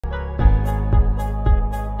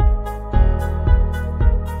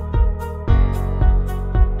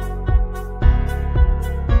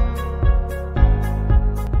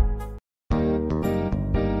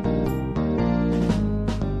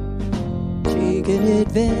Take an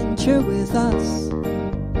adventure with us.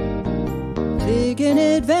 Take an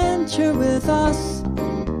adventure with us.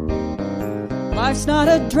 Life's not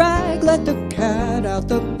a drag, let the cat out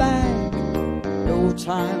the bag. No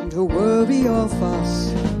time to worry or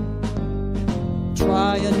fuss.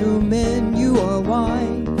 Try a new menu or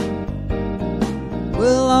wine.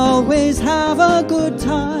 We'll always have a good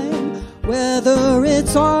time. Whether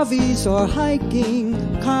it's RVs or hiking,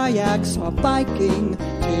 kayaks or biking.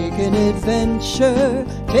 Take an adventure,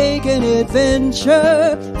 take an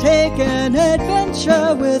adventure, take an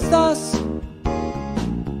adventure with us.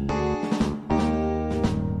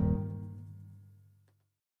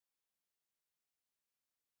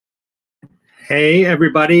 Hey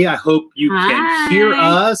everybody, I hope you can hear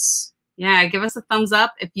us. Yeah, give us a thumbs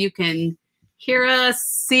up if you can hear us,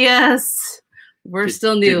 see us. We're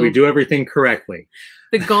still new. Did we do everything correctly?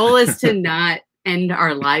 The goal is to not end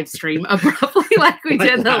our live stream abruptly like we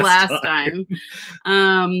did the last time.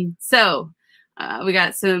 We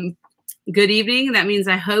got some good evening. That means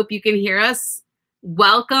I hope you can hear us.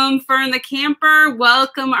 Welcome, Fern the Camper.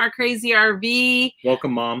 Welcome, our crazy RV.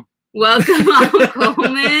 Welcome, Mom. Welcome, Uncle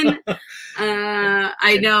Coleman.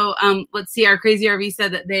 I know, let's see, our crazy RV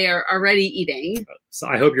said that they are already eating. So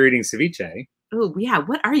I hope you're eating ceviche. Oh, yeah.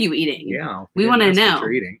 What are you eating? Yeah. We want to know. What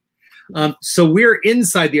you're eating. So we're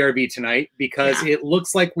inside the RV tonight because it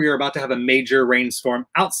looks like we are about to have a major rainstorm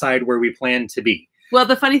outside where we plan to be. Well,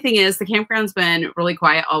 the funny thing is the campground's been really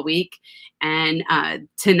quiet all week. And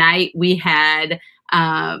tonight we had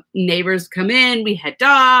neighbors come in. We had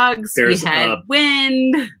dogs. There's we had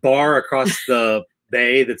wind. Bar across the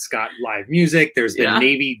bay that's got live music. There's been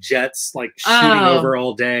Navy jets like shooting over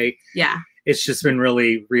all day. Yeah. It's just been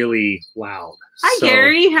really, really loud. Hi,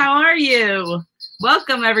 Gary. How are you?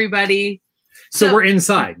 Welcome, everybody. So we're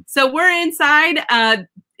inside. So we're inside.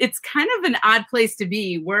 It's kind of an odd place to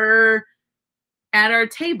be. We're at our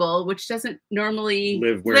table, which doesn't normally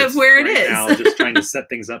live where it is. Now, just trying to set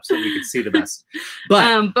things up so we can see the best.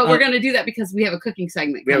 But we're going to do that because we have a cooking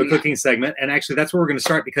segment. We have a cooking segment, and actually that's where we're going to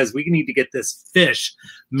start because we need to get this fish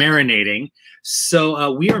marinating.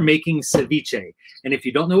 So we are making ceviche, and if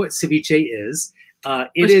you don't know what ceviche is,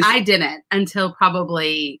 I didn't until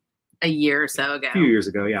probably a year or so ago. A few years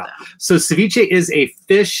ago, yeah. So ceviche is a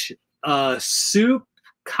fish soup.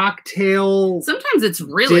 Cocktail. Sometimes it's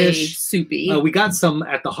really soupy. We got some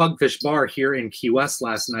at the Hogfish Bar here in Key West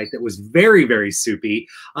last night that was very, very soupy.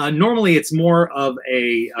 Normally, it's more of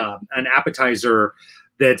an appetizer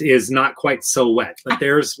that is not quite so wet. But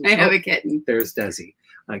there's I have a kitten. There's Desi.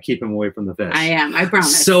 Keep him away from the fish. I am. I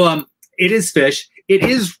promise. So it is fish. It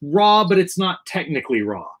is raw, but it's not technically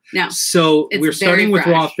raw. No. So we're starting with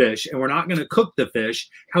raw fish, and we're not going to cook the fish.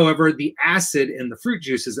 However, the acid in the fruit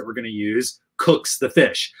juices that we're going to use cooks the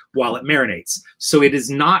fish while it marinates. So it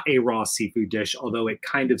is not a raw seafood dish, although it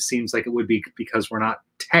kind of seems like it would be because we're not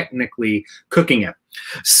technically cooking it.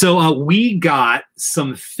 So we got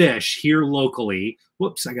some fish here locally.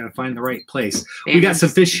 Whoops, I got to find the right place. We got some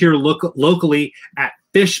fish here locally at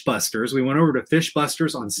Fish Busters. We went over to Fish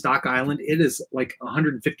Busters on Stock Island. It is like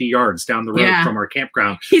 150 yards down the road from our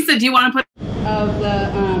campground. He said, do you want to put of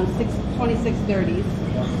the 2630s?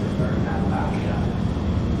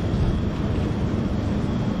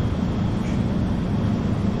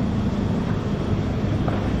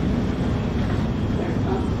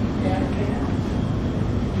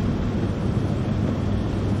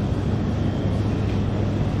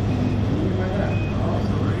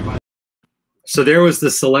 So there was the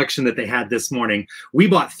selection that they had this morning. We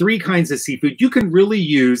bought 3 kinds of seafood. You can really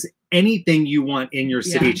use anything you want in your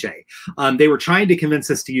ceviche. They were trying to convince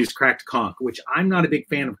us to use cracked conch, which I'm not a big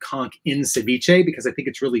fan of conch in ceviche because I think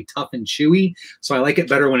it's really tough and chewy. So I like it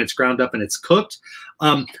better when it's ground up and it's cooked.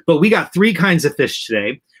 But we got 3 kinds of fish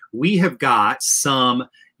today. We have got some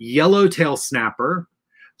yellowtail snapper,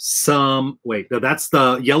 that's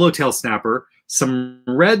the yellowtail snapper, some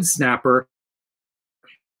red snapper,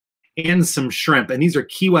 and some shrimp. And these are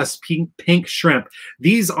Key West pink shrimp.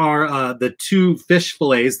 These are the 2 fish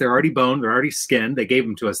fillets. They're already boned. They're already skinned. They gave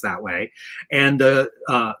them to us that way. And the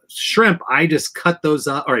shrimp, I just cut those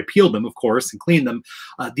up, or I peeled them, of course, and cleaned them.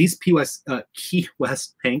 These Key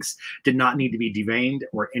West pinks did not need to be deveined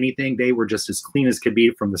or anything. They were just as clean as could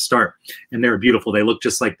be from the start. And they're beautiful. They look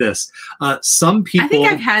just like this. Some people... I think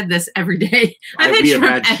I've had this every day. I've had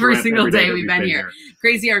shrimp every single day we've been here.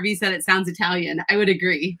 Crazy RV said it sounds Italian. I would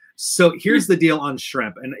agree. So here's the deal on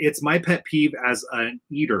shrimp, and it's my pet peeve as an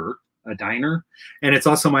eater, a diner, and it's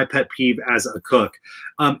also my pet peeve as a cook.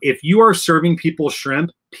 If you are serving people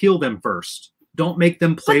shrimp, peel them first. Don't make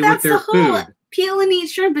them play with their food. Peel and eat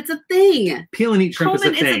shrimp. It's a thing. Peel and eat shrimp is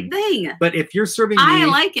a thing. But if you're serving me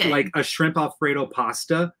like it. like a shrimp Alfredo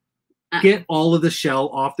pasta, get all of the shell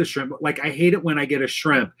off the shrimp. Like, I hate it when I get a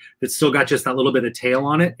shrimp that's still got just that little bit of tail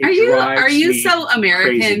on it. Are you so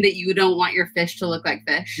American that you don't want your fish to look like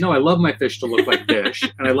fish? No, I love my fish to look like fish,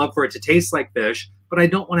 and I love for it to taste like fish, but I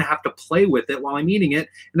don't want to have to play with it while I'm eating it.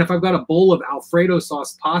 And if I've got a bowl of Alfredo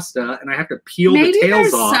sauce pasta and I have to peel the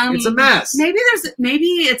tails off, it's a mess. Maybe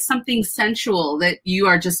it's something sensual that you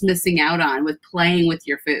are just missing out on with playing with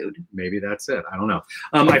your food. Maybe that's it. I don't know.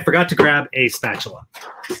 I forgot to grab a spatula.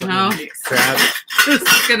 This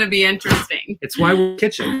is going to be interesting. It's why we're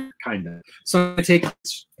kitchen, kind of. So I'm going to take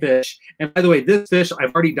this fish. And by the way, this fish,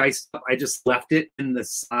 I've already diced up. I just left it in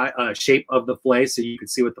the shape of the fillet so you can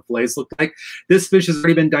see what the fillets look like. This fish has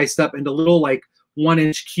already been diced up into little, like,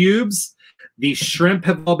 1-inch cubes. The shrimp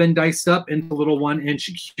have all been diced up into little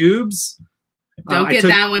 1-inch cubes. Don't get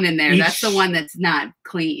that one in there. That's the one that's not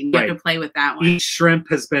clean. You have to play with that one. Each shrimp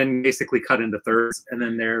has been basically cut into thirds. And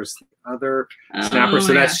then there's the other snapper.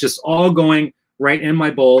 So that's just all going right in my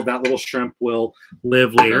bowl. That little shrimp will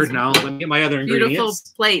live later. Now let me get my other ingredients. Beautiful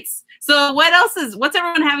plates. So what's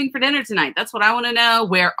everyone having for dinner tonight? That's what I want to know.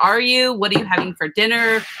 Where are you? What are you having for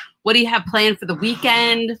dinner? What do you have planned for the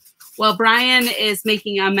weekend? Well, Brian is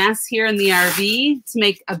making a mess here in the RV to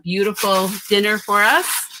make a beautiful dinner for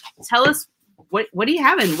us. Tell us, what are you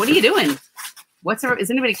having? What are you doing? Is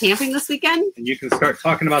anybody camping this weekend? And you can start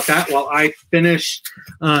talking about that while I finish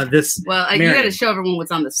this. Well, you got to show everyone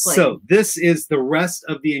what's on this plate. So this is the rest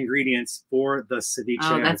of the ingredients for the ceviche.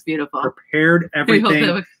 Oh, that's beautiful. I prepared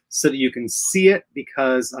everything so that you can see it,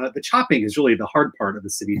 because the chopping is really the hard part of the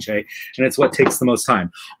ceviche, and it's what takes the most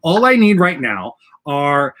time. All I need right now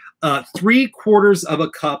are 3/4 of a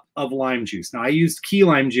cup of lime juice. Now, I used key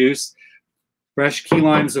lime juice. Fresh key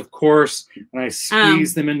limes, of course, and I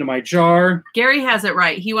squeeze them into my jar. Gary has it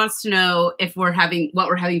right. He wants to know if what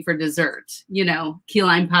we're having for dessert. You know, key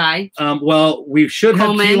lime pie. Well, we should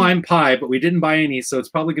have key lime pie, but we didn't buy any, so it's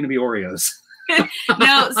probably going to be Oreos.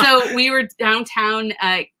 No, so we were downtown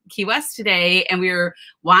Key West today, and we were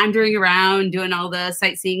wandering around doing all the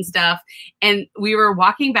sightseeing stuff, and we were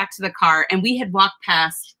walking back to the car, and we had walked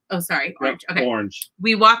past. Oh, sorry, orange. Okay, orange.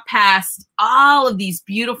 We walked past all of these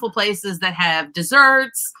beautiful places that have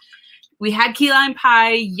desserts. We had key lime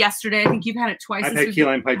pie yesterday. I think you've had it twice. I've had key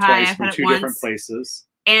lime pie twice from 2 different places.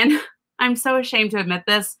 And I'm so ashamed to admit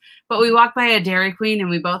this, but we walked by a Dairy Queen and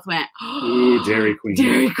we both went, "Ooh, Dairy Queen!"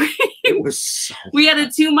 Dairy Queen. It was so. We had a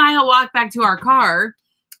 2-mile walk back to our car,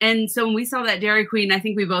 and so when we saw that Dairy Queen, I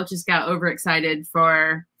think we both just got overexcited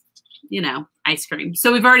for, ice cream.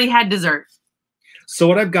 So we've already had dessert. So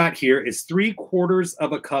what I've got here is 3/4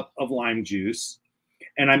 of a cup of lime juice,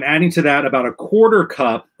 and I'm adding to that about 1/4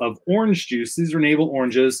 cup of orange juice. These are navel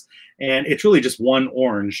oranges, and it's really just one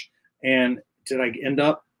orange. And I ended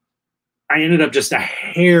up just a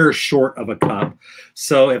hair short of a cup.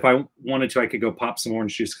 So if I wanted to, I could go pop some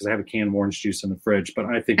orange juice because I have a can of orange juice in the fridge. But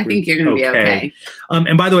I think you're going to be okay.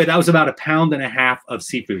 And by the way, that was about 1.5 pounds of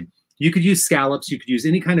seafood. You could use scallops. You could use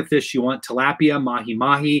any kind of fish you want. Tilapia,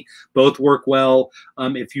 mahi-mahi, both work well.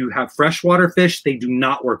 If you have freshwater fish, they do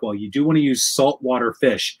not work well. You do want to use saltwater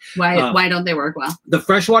fish. Why don't they work well? The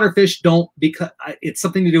freshwater fish don't, because it's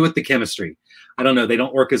something to do with the chemistry. I don't know. They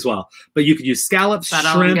don't work as well. But you could use scallops, shrimp.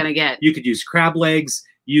 All I'm gonna get. You could use crab legs.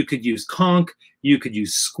 You could use conch. You could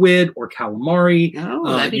use squid or calamari.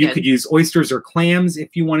 You could use oysters or clams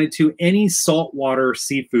if you wanted to. Any saltwater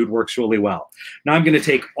seafood works really well. Now I'm going to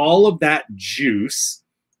take all of that juice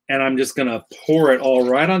and I'm just going to pour it all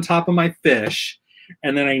right on top of my fish.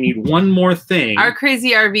 And then I need one more thing. Our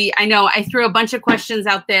crazy RV. I know I threw a bunch of questions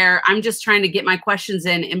out there. I'm just trying to get my questions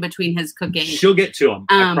in between his cooking. She'll get to them.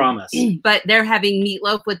 I promise. But they're having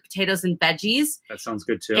meatloaf with potatoes and veggies. That sounds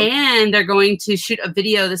good too. And they're going to shoot a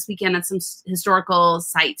video this weekend at some historical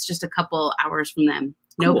sites, just a couple hours from them.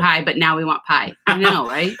 No pie, but now we want pie. I know,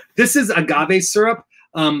 right? This is agave syrup.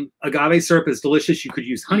 Agave syrup is delicious. You could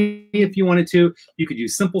use honey if you wanted to. You could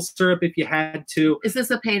use simple syrup if you had to. Is this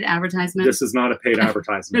a paid advertisement? This is not a paid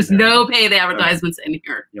advertisement. There's no paid advertisements in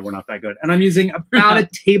here. Yeah, we're not that good. And I'm using about a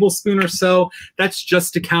tablespoon or so. That's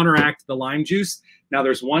just to counteract the lime juice. Now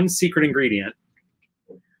there's one secret ingredient.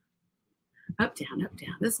 Up, down, up,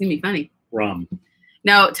 down. This is going to be funny. Rum.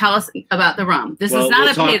 No, tell us about the rum. This is not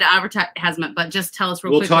a paid advertisement, but just tell us real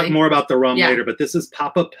quickly. We'll talk more about the rum later, but this is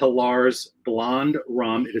Papa Pilar's blonde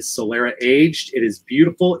rum. It is Solera aged. It is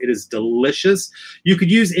beautiful. It is delicious. You could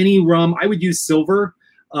use any rum. I would use silver.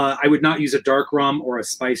 I would not use a dark rum or a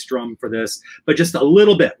spiced rum for this, but just a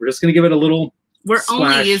little bit. We're just going to give it a little We're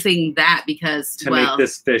only using that because, to make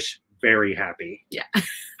this fish very happy. Yeah.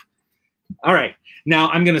 All right. Now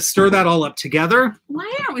I'm going to stir that all up together.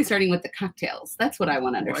 Why aren't we starting with the cocktails? That's what I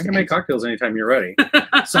want to Well, I understand. can make cocktails anytime you're ready.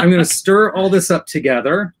 So I'm going to stir all this up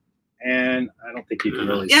together. And I don't think you can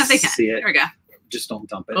really see it. There we go. Just don't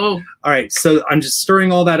dump it. Oh. All right. So I'm just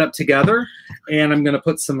stirring all that up together. And I'm going to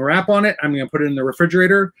put some wrap on it. I'm going to put it in the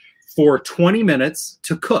refrigerator for 20 minutes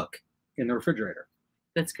to cook in the refrigerator.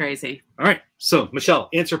 That's crazy. All right. So, Michelle,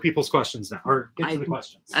 answer people's questions now. Or get to the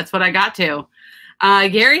questions. That's what I got to.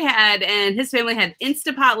 Gary and his family had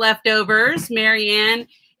Instapot leftovers. Marianne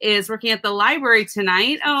is working at the library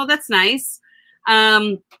tonight. Oh, that's nice.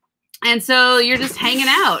 And so you're just hanging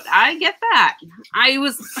out. I get that.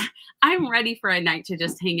 I'm ready for a night to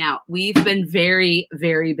just hang out. We've been very,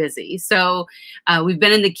 very busy. So we've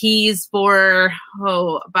been in the Keys for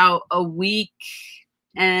about a week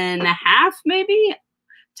and a half, maybe.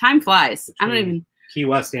 Time flies. I don't even. Key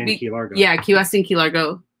West and Key Largo. Yeah, Key West and Key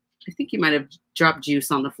Largo. I think you might have dropped juice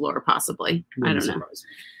on the floor, possibly. I don't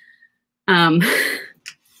know.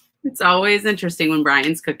 It's always interesting when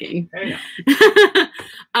Brian's cooking. Hey.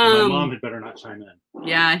 My mom had better not chime in.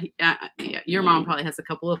 Yeah, your mom probably has a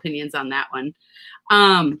couple opinions on that one.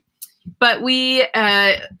 But we,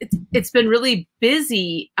 it's been really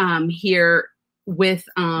busy here with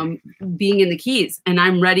being in the Keys, and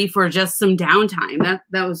I'm ready for just some downtime.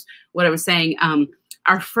 That was what I was saying.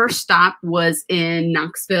 Our first stop was in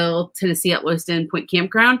Knoxville, Tennessee at Lewiston Point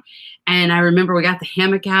Campground. And I remember we got the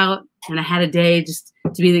hammock out and I had a day just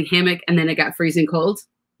to be in the hammock, and then it got freezing cold.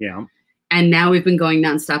 Yeah. And now we've been going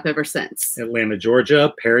nonstop ever since. Atlanta,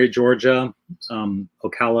 Georgia, Perry, Georgia,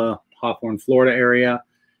 Ocala, Hawthorne, Florida area,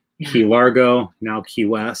 Key Largo, now Key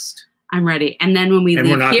West. I'm ready. And then when we leave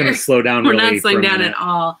here, we're not going to slow down. We're not slowing down at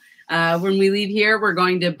all. When we leave here, we're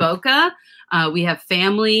going to Boca. We have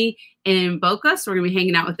family in Boca, so we're going to be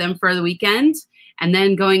hanging out with them for the weekend. And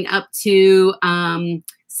then going up to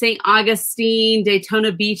St. Augustine,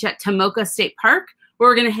 Daytona Beach at Tomoka State Park, where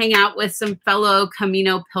we're going to hang out with some fellow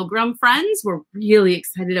Camino Pilgrim friends. We're really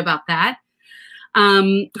excited about that. How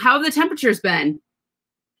have the temperatures been?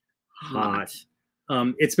 Hot.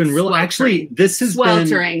 It's been real. Sweltering. Actually, this has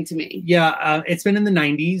sweltering been, to me. Yeah, it's been in the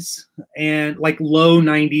 90s and like low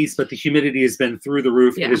 90s, but the humidity has been through the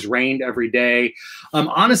roof. Yeah. It has rained every day.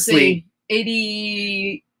 Honestly,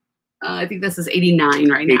 80. I think this is 89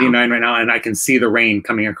 right now. 89 right now, and I can see the rain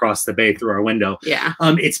coming across the bay through our window. Yeah.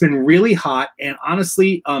 It's been really hot, and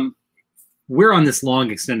honestly, we're on this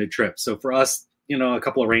long extended trip, so for us, you know, a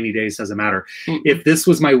couple of rainy days doesn't matter. Mm-hmm. If this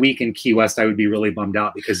was my week in Key West, I would be really bummed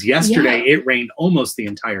out because yesterday it rained almost the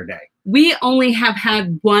entire day. We only have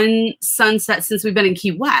had one sunset since we've been in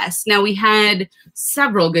Key West. Now, we had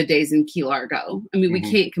several good days in Key Largo. I mean, we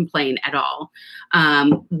can't complain at all.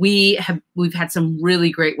 We've had some really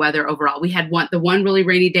great weather overall. We had the one really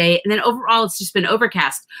rainy day, and then overall it's just been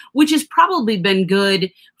overcast, which has probably been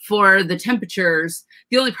good for the temperatures.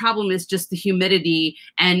 The only problem is just the humidity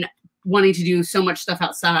and wanting to do so much stuff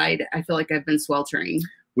outside. I feel like I've been sweltering.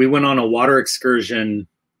 We went on a water excursion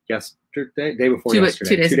yesterday, day before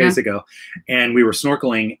yesterday, 2 days ago, and we were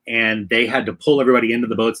snorkeling, and they had to pull everybody into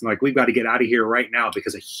the boats and like, we've got to get out of here right now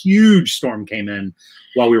because a huge storm came in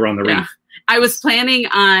while we were on the reef. I was planning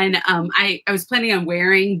on I was planning on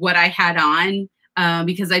wearing what I had on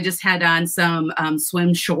because I just had on some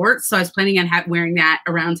swim shorts, so I was planning on wearing that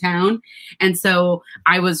around town, and so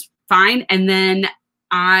I was fine. And then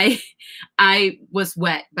I was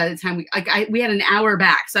wet by the time we had an hour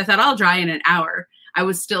back, so I thought I'll dry in an hour. I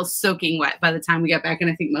was still soaking wet by the time we got back, and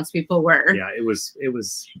I think most people were. Yeah, it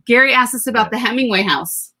was. Gary asked us about the Hemingway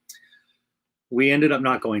house. We ended up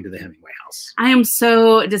not going to the Hemingway house. I am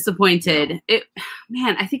so disappointed.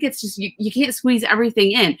 Man, I think it's just you can't squeeze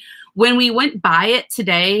everything in. When we went by it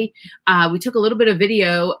today, we took a little bit of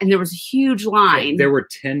video, and there was a huge line. There were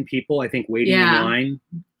 10 people, I think, waiting in line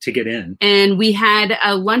to get in. And we had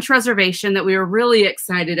a lunch reservation that we were really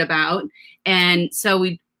excited about. And so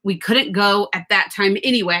we couldn't go at that time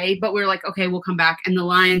anyway, but we were like, okay, we'll come back. And the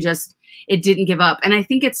line it didn't give up. And I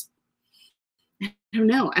think I don't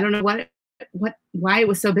know why it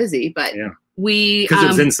was so busy, but because it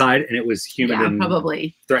was inside and it was humid and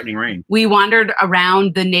probably threatening rain. We wandered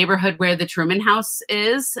around the neighborhood where the Truman House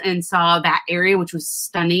is and saw that area, which was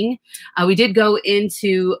stunning. We did go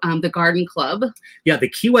into the garden club. Yeah, the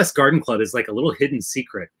Key West Garden Club is like a little hidden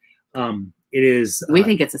secret. It is. We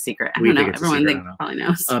think it's a secret. I don't know. Everyone probably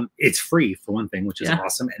knows. It's free for one thing, which is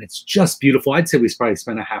awesome, and it's just beautiful. I'd say we probably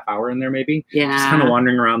spent a half hour in there, maybe. Yeah. Just kind of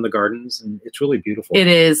wandering around the gardens, and it's really beautiful. It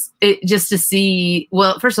is. Just to see.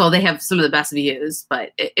 Well, first of all, they have some of the best views,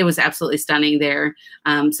 but it was absolutely stunning there.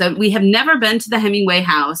 So we have never been to the Hemingway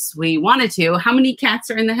house. We wanted to. How many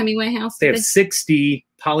cats are in the Hemingway house? They have 60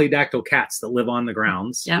 polydactyl cats that live on the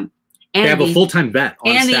grounds. Yeah. And they have a full-time vet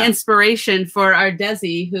on and staff. The inspiration for our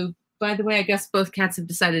Desi, who, by the way, I guess both cats have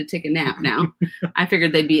decided to take a nap now. I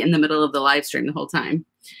figured they'd be in the middle of the live stream the whole time.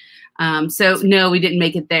 So no, we didn't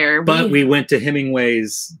make it there. But we went to the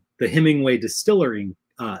Hemingway Distilling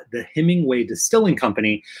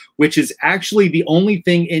Company, which is actually the only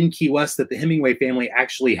thing in Key West that the Hemingway family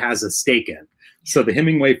actually has a stake in. So the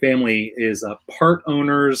Hemingway family is part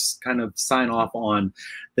owners, kind of sign off on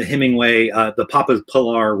the Hemingway, the Papa's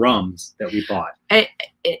Pilar rums that we bought. It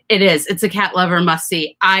is. It's a cat lover must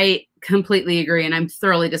see. I completely agree, and I'm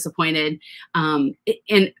thoroughly disappointed. And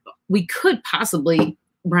we could possibly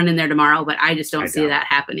run in there tomorrow, but I just don't see that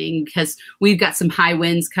happening because we've got some high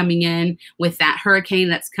winds coming in with that hurricane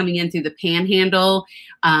that's coming in through the Panhandle.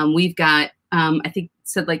 We've got, I think it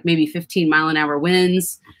said like maybe 15-mile-an-hour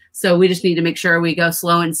winds. So we just need to make sure we go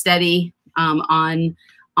slow and steady on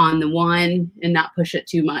the one and not push it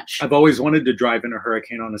too much. I've always wanted to drive in a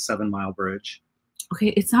hurricane on a 7-mile bridge. Okay,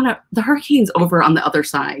 it's not the hurricane's over on the other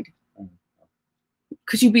side.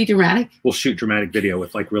 Could you be dramatic? We'll shoot dramatic video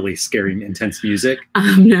with like really scary, intense music.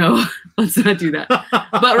 No, let's not do that.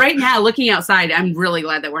 But right now, looking outside, I'm really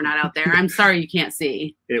glad that we're not out there. I'm sorry you can't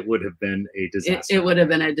see. It would have been a disaster. It would have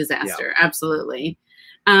been a disaster. Yeah. Absolutely.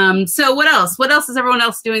 So what else? What else is everyone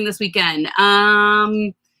else doing this weekend?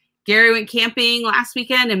 Gary went camping last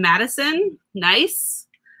weekend in Madison. Nice.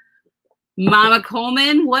 Mama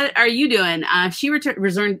Coleman, what are you doing? She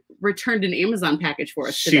returned an Amazon package for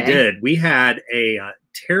us today. She did. We had a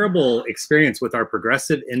terrible experience with our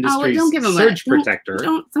Progressive Industries surge protector.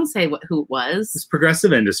 Don't say who it was. It's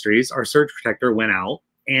Progressive Industries. Our surge protector went out,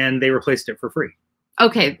 and they replaced it for free.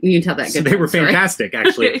 Okay, you can tell that. So they were fantastic,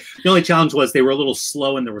 actually. The only challenge was they were a little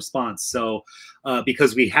slow in the response. So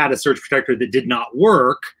because we had a surge protector that did not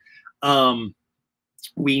work,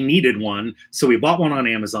 we needed one. So we bought one on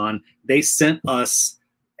Amazon. They sent us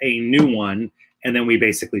a new one, and then we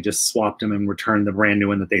basically just swapped them and returned the brand new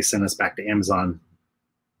one that they sent us back to Amazon.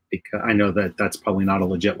 Because I know that that's probably not a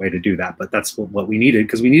legit way to do that, but that's what we needed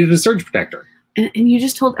because we needed a surge protector. And you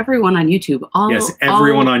just told everyone on YouTube.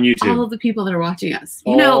 Everyone on YouTube. All of the people that are watching us.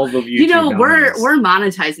 We're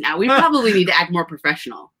monetized now. We probably need to act more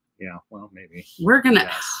professional. Yeah, well, maybe. We're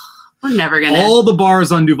never gonna. All the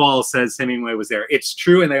bars on Duval says Hemingway was there. It's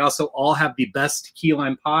true, and they also all have the best key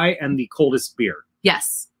lime pie and the coldest beer.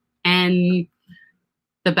 Yes, and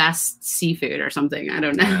the best seafood or something. I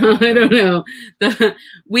don't know. I don't know.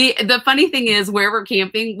 The funny thing is, where we're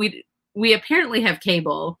camping, we apparently have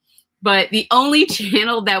cable. But the only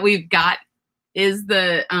channel that we've got is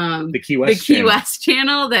the Key West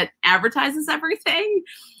channel that advertises everything.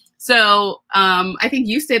 So I think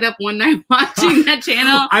you stayed up one night watching that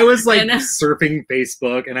channel. I was like surfing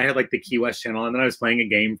Facebook, and I had like the Key West channel, and then I was playing a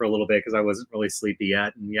game for a little bit because I wasn't really sleepy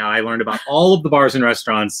yet. And yeah, I learned about all of the bars and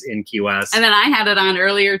restaurants in Key West. And then I had it on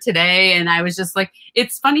earlier today, and I was just like,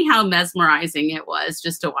 it's funny how mesmerizing it was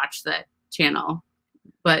just to watch that channel.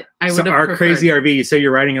 But I would have preferred. Crazy RV, you say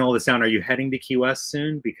you're writing all this down. Are you heading to Key West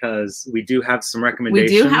soon? Because we do have some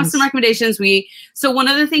recommendations. We do have some recommendations. So one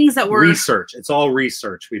of the things that we're... Research. It's all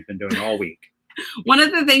research we've been doing all week. One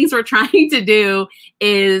of the things we're trying to do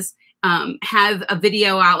is have a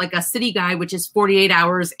video out, like a city guide, which is 48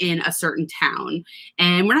 hours in a certain town.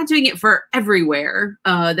 And we're not doing it for everywhere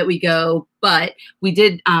that we go, but we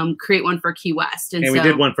did create one for Key West. And we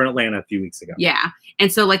did one for Atlanta a few weeks ago. Yeah. And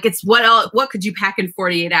so like, it's what could you pack in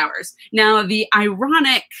 48 hours? Now, the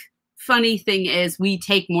ironic, funny thing is we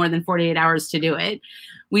take more than 48 hours to do it.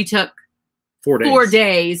 We took 4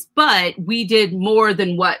 days, but we did more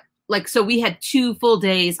than what, like, so we had 2 full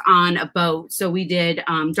days on a boat. So we did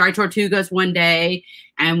Dry Tortugas one day,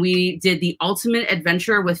 and we did the Ultimate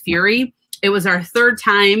Adventure with Fury. It was our 3rd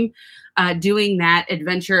time doing that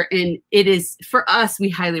adventure, and it is, for us, we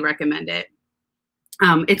highly recommend it.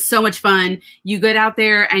 It's so much fun. You get out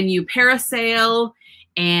there and you parasail,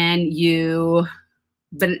 and you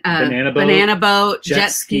banana boat, jet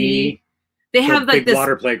ski. They have like this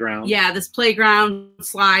water playground. Yeah, this playground,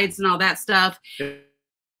 slides, and all that stuff. It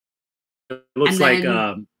looks like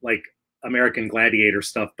American Gladiator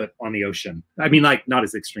stuff, but on the ocean. I mean, like, not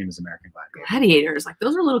as extreme as American Gladiator. Gladiators, like,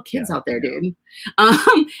 those are little kids out there, dude.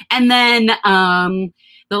 And then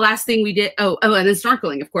the last thing we did, and then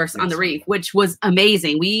snorkeling, of course, on the reef, which was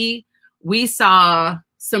amazing. We we saw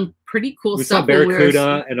some pretty cool we stuff. saw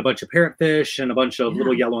barracuda and a bunch of parrotfish and a bunch of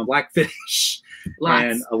little yellow and black fish. Lots.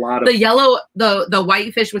 And a lot of the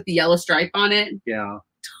white fish with the yellow stripe on it. Yeah.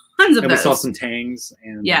 Tons of and those. we saw some tangs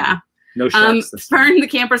and no Fern sharks. the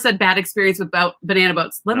camper said bad experience with banana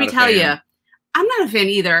boats. Let me tell you, I'm not a fan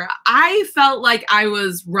either. I felt like I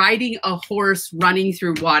was riding a horse running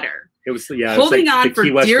through water. It was holding like on for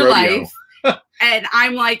dear life. And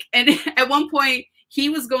I'm like, and at one point he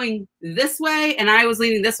was going this way and I was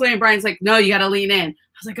leaning this way, and Brian's like, no, you got to lean in. I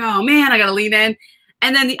was like, oh man, I got to lean in.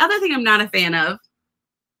 And then the other thing I'm not a fan of,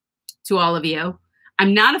 to all of you,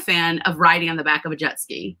 I'm not a fan of riding on the back of a jet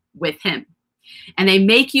ski with him. And they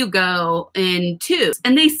make you go in twos.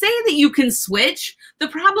 And they say that you can switch. The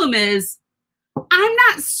problem is I'm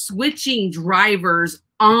not switching drivers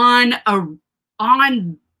on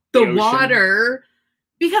the water,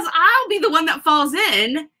 because I'll be the one that falls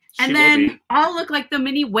in, and then I'll look like the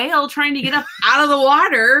mini whale trying to get up out of the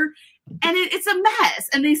water. And it's a mess.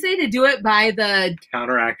 And they say to do it by the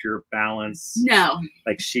counteract your balance. No.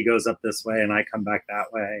 Like she goes up this way and I come back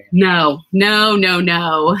that way. No.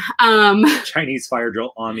 Chinese fire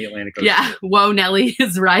drill on the Atlantic Ocean. Yeah. Whoa, Nelly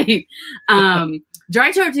is right.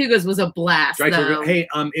 Dry Tortugas was a blast. Hey,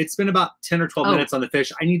 it's been about 10 or 12 minutes on the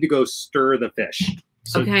fish. I need to go stir the fish.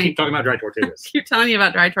 So keep talking about Dry Tortugas. Keep telling you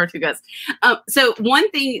about Dry Tortugas. So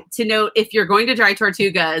one thing to note if you're going to Dry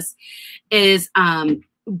Tortugas is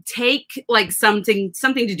take like something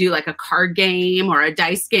to do, like a card game or a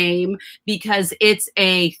dice game, because it's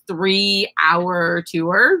a 3-hour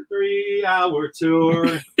tour. 3-hour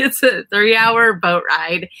tour. It's a 3-hour boat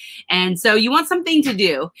ride. And so you want something to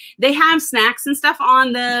do. They have snacks and stuff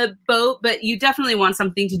on the boat, but you definitely want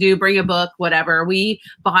something to do. Bring a book, whatever. We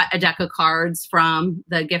bought a deck of cards from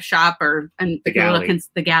the gift shop and the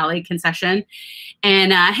galley concession.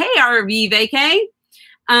 And hey, RV vacay.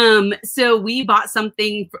 So we bought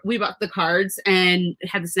the cards and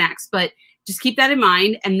had the snacks, but just keep that in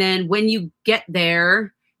mind. And then when you get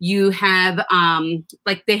there, you have,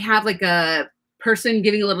 they have like a person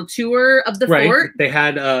giving a little tour of the fort. They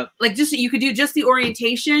had, you could do just the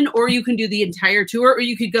orientation, or you can do the entire tour, or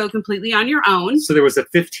you could go completely on your own. So there was a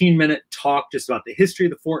 15-minute talk just about the history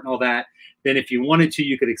of the fort and all that. Then if you wanted to,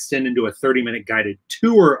 you could extend into a 30-minute guided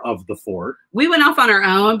tour of the fort. We went off on our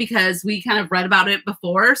own because we kind of read about it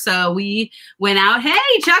before. So we went out.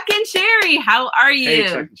 Hey, Chuck and Sherry, how are you? Hey,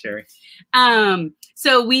 Chuck and Sherry.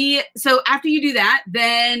 So after you do that,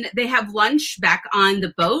 then they have lunch back on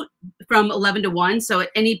the boat from 11 to 1. So at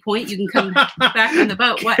any point you can come back on the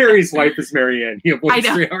boat. What? Gary's wife is Mary Ann. You have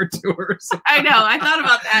 3-hour tours. I know. I thought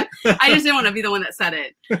about that. I just didn't want to be the one that said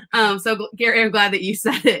it. So Gary, I'm glad that you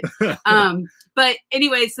said it. But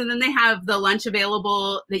anyway, so then they have the lunch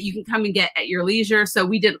available that you can come and get at your leisure. So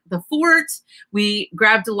we did the fort, we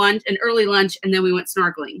grabbed an early lunch, and then we went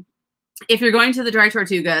snorkeling. If you're going to the Dry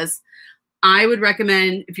Tortugas, I would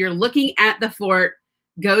recommend, if you're looking at the fort,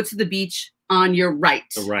 go to the beach on your right.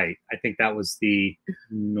 The right. I think that was the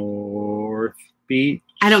north beach.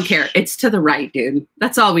 I don't care. It's to the right, dude.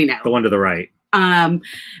 That's all we know. The one to the right. But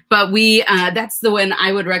that's the one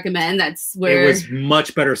I would recommend. That's where it was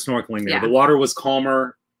much better snorkeling there. Yeah. The water was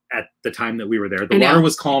calmer at the time that we were there. The water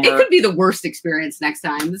was calmer. It could be the worst experience next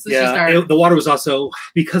time. This is just the water was also,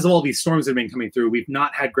 because of all these storms that have been coming through, we've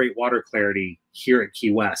not had great water clarity here at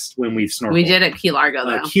Key West when we've snorkeled. We did at Key Largo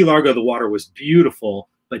though. Key Largo, the water was beautiful,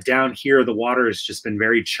 but down here the water has just been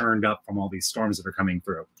very churned up from all these storms that are coming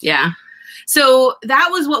through. Yeah. So that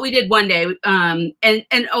was what we did one day.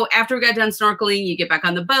 After we got done snorkeling, you get back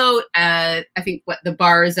on the boat. I think the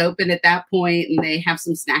bar is open at that point, and they have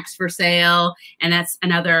some snacks for sale. And that's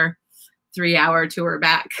another 3-hour tour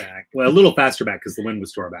back. Well, a little faster back because the wind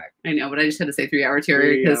was to our back. I know, but I just had to say 3-hour tour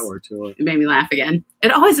because 3-hour tour. It made me laugh again.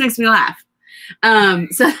 It always makes me laugh.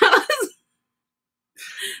 So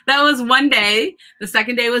that was one day. The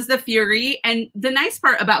second day was the Fury. And the nice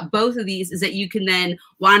part about both of these is that you can then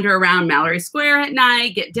wander around Mallory Square at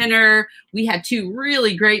night, get dinner. We had 2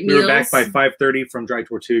 really great meals. We were back by 5:30 from Dry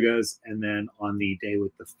Tortugas. And then on the day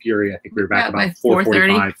with the Fury, I think we were back about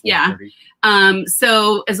 4:45. Yeah.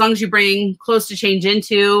 So as long as you bring clothes to change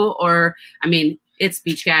into, it's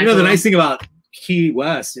beach casual. The nice thing about Key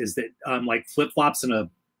West is that like flip-flops and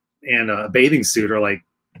a bathing suit are like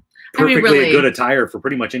perfectly a good attire for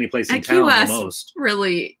pretty much any place in town. Almost.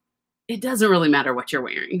 Really, it doesn't really matter what you're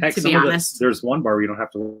wearing. Heck, to be honest, there's one bar where you don't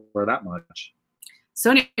have to wear that much.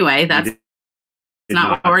 So anyway, that's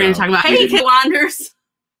not what we're going to talk about. Hey, Kid Wanders.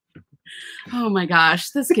 Oh my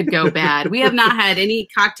gosh, this could go bad. We have not had any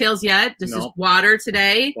cocktails yet. Just water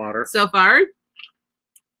today. Water so far.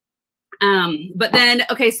 But then,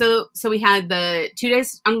 okay, so we had the 2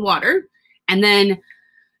 days on water. And then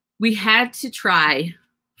we had to try,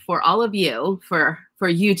 for all of you, for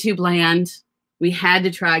YouTube land, we had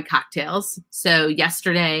to try cocktails. So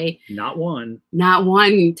yesterday, not one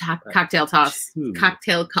cocktail toss,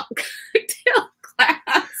 cocktail class,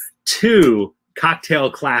 2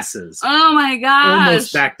 cocktail classes. Oh my gosh.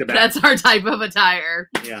 Almost back to back. That's our type of attire.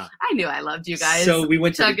 Yeah. I knew I loved you guys. So we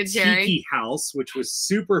went to the Tiki house, which was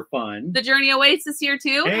super fun. The journey awaits this year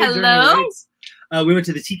too. Hey, hello. We went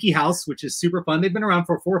to the Tiki house, which is super fun. They've been around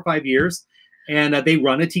for 4 or 5 years, and they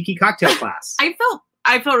run a Tiki cocktail class. I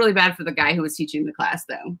felt really bad for the guy who was teaching the class,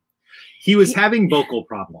 though. He was having vocal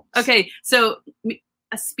problems. Okay, so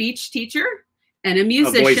a speech teacher and a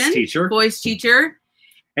musician, voice teacher.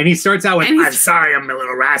 And he starts out with, "I'm sorry, I'm a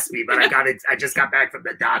little raspy, but I just got back from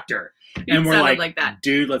the doctor." And we're like that.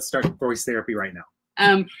 Dude, let's start voice therapy right now.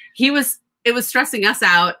 It was stressing us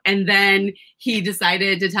out. And then he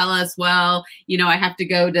decided to tell us, well, you know, I have to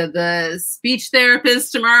go to the speech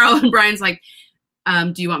therapist tomorrow. And Brian's like,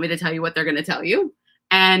 do you want me to tell you what they're going to tell you?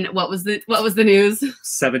 And what was the news?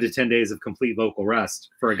 7 to 10 days of complete vocal rest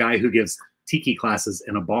for a guy who gives Tiki classes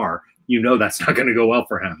in a bar. You know, that's not going to go well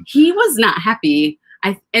for him. He was not happy.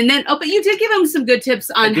 But you did give him some good tips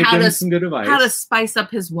on how to spice up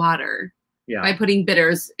his water. Yeah. By putting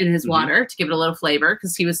bitters in his water to give it a little flavor,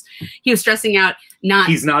 because he was stressing out.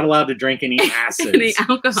 He's not allowed to drink any acids, any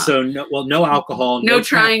alcohol. So no alcohol, no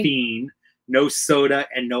caffeine, no soda,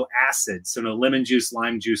 and no acid. So no lemon juice,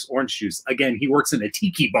 lime juice, orange juice. Again, he works in a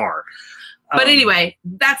Tiki bar. But anyway,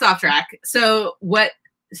 that's off track. So we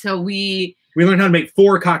learned how to make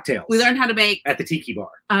 4 cocktails. We learned how to make at the Tiki bar.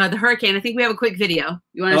 The Hurricane. I think we have a quick video.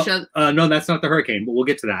 You want to show? No, that's not the Hurricane, but we'll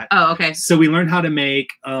get to that. Oh, okay. So we learned how to make.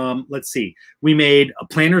 Let's see. We made a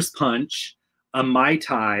Planter's Punch, a Mai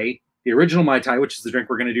Tai, the original Mai Tai, which is the drink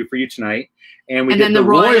we're going to do for you tonight, and we did the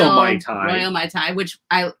Royal Mai Tai. Royal Mai Tai, which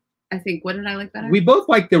I think. What did I like better? We both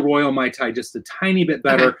like the Royal Mai Tai just a tiny bit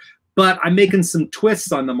better, okay. But I'm making some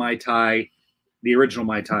twists on the Mai Tai. The original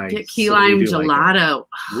Mai Tai. Get key lime gelato. Like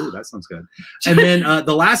ooh, that sounds good. And then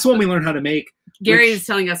the last one we learned how to make. Gary is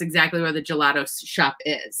telling us exactly where the gelato shop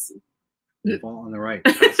is. All on the right.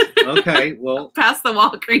 Okay, well. Past the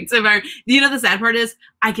Walgreens. Do you know the sad part is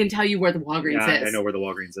I can tell you where the Walgreens is. I know where the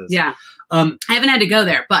Walgreens is. Yeah. I haven't had to go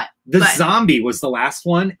there, but. Zombie was the last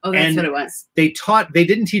one. Oh, that's what it was. They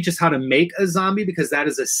didn't teach us how to make a zombie because that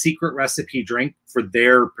is a secret recipe drink for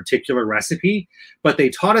their particular recipe. But they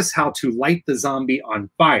taught us how to light the zombie on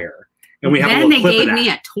fire. And we have a little clip of that. Then they gave me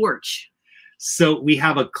a torch. So we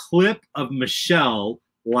have a clip of Michelle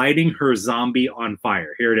lighting her zombie on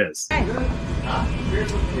fire. Here it is. I'm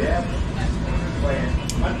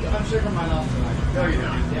sick of my mouth tonight. No, you're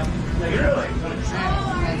not. Yeah. No, you're really.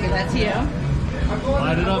 I'll give that to you.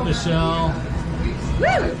 Light it up, Michelle.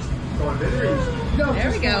 Woo!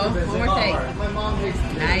 There we go. One more thing. My mom hates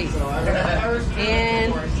it. Nice.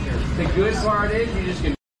 And the good part is you just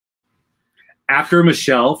can. After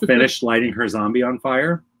Michelle finished lighting her zombie on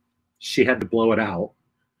fire, she had to blow it out.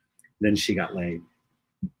 Then she got laid.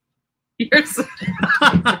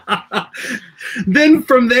 Then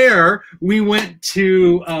from there, we went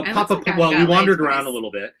to Papa. Well, we wandered around a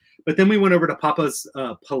little bit, but then we went over to Papa's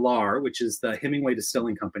Pilar, which is the Hemingway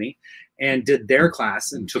Distilling Company, and did their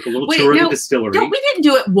class and took a little tour of the distillery. No, we didn't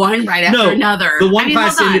do it one right after another. The one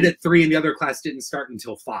class ended at 3, and the other class didn't start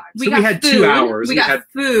until 5. So we had 2 hours. We got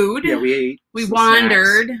food. Yeah, we ate. We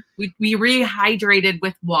wandered. We rehydrated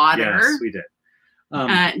with water. Yes, we did.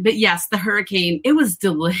 But yes, the Hurricane, it was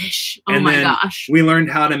delish. Oh my gosh. We learned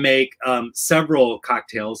how to make several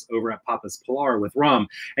cocktails over at Papa's Pilar with rum.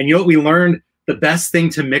 And you know what we learned? The best thing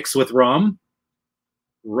to mix with rum?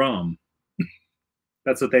 Rum.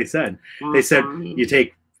 That's what they said. They said you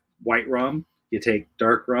take white rum, you take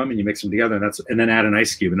dark rum, and you mix them together, and then add an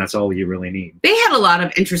ice cube, and that's all you really need. They had a lot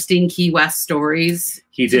of interesting Key West stories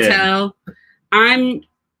to tell. I'm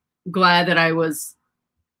glad that I was,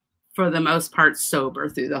 for the most part, sober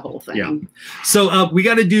through the whole thing. Yeah. So we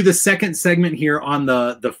got to do the second segment here on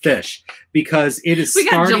the fish, because it is we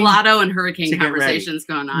got gelato and hurricane conversations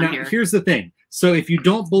going on now, here. Here's the thing. So if you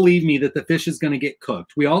don't believe me that the fish is going to get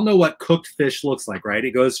cooked, we all know what cooked fish looks like, right?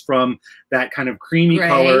 It goes from that kind of creamy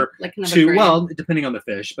color to, well, depending on the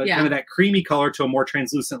fish, but kind of that creamy color to a more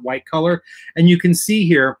translucent white color. And you can see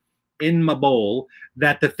here in my bowl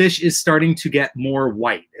that the fish is starting to get more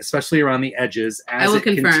white, especially around the edges as it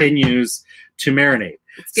continues to marinate.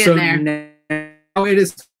 It's getting there. Now it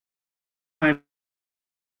is time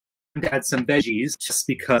to add some veggies, just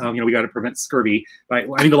because we got to prevent scurvy.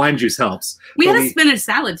 The lime juice helps. We had a spinach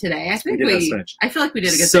salad today. I feel like we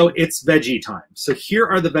did a good thing. It's veggie time. So here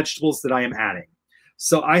are the vegetables that I am adding.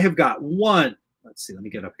 So I have got 1, let's see, let me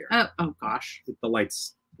get up here. Oh gosh. The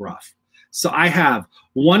light's rough. So I have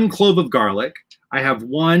 1 clove of garlic. I have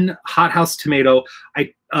 1 hothouse tomato.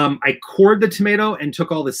 I cored the tomato and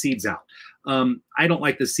took all the seeds out. I don't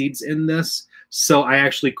like the seeds in this, so I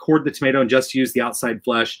actually cored the tomato and just used the outside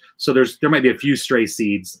flesh. So there might be a few stray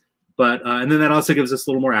seeds, but and then that also gives us a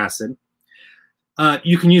little more acid.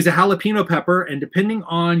 You can use a jalapeno pepper, and depending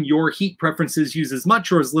on your heat preferences, use as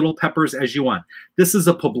much or as little peppers as you want. This is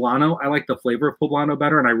a poblano. I like the flavor of poblano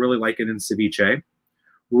better, and I really like it in ceviche.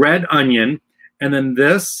 Red onion, and then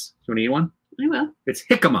this. Do you want to eat one? I will. It's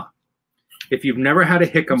jicama. If you've never had a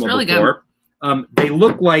jicama really before, they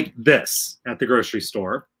look like this at the grocery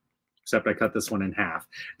store, except I cut this one in half.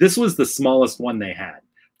 This was the smallest one they had.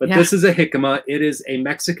 But this is a jicama. It is a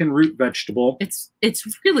Mexican root vegetable. It's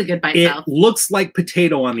really good by itself. It looks like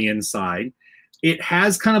potato on the inside. It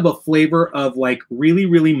has kind of a flavor of like really,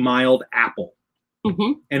 really mild apple.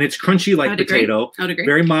 Mm-hmm. And it's crunchy like potato. I would agree.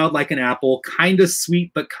 Very mild like an apple. Kind of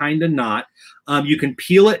sweet, but kind of not. You can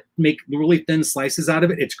peel it, make really thin slices out of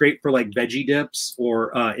it. It's great for like veggie dips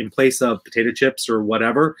or in place of potato chips or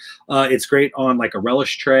whatever. It's great on like a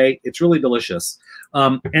relish tray. It's really delicious.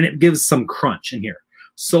 And it gives some crunch in here.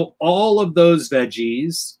 So all of those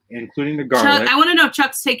veggies, including the garlic. Chuck, I want to know if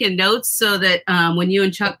Chuck's taking notes so that when you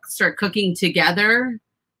and Chuck start cooking together,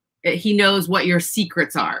 he knows what your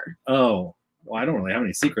secrets are. Oh, well, I don't really have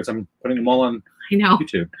any secrets. I'm putting them all on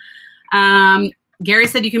YouTube. Gary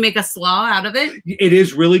said you can make a slaw out of it. It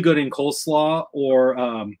is really good in coleslaw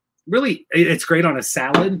or really, it's great on a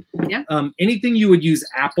salad. Yeah. Anything you would use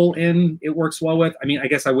apple in, it works well with. I mean, I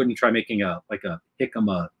guess I wouldn't try making a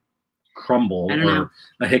jicama crumble or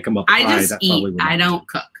a jicama pie. I just eat. I don't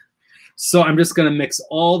cook. So I'm just going to mix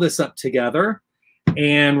all this up together,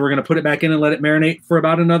 and we're going to put it back in and let it marinate for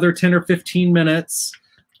about another 10 or 15 minutes.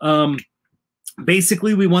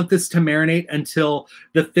 Basically, we want this to marinate until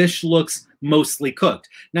the fish looks mostly cooked.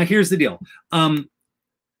 Now, here's the deal.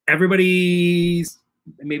 Everybody's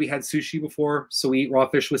maybe had sushi before, so we eat raw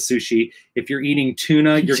fish with sushi. If you're eating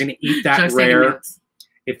tuna, you're going to eat that rare.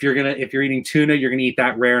 If you're eating tuna, you're gonna eat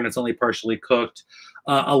that rare and it's only partially cooked.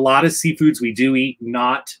 A lot of seafoods we do eat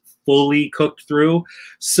not fully cooked through,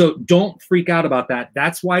 so don't freak out about that.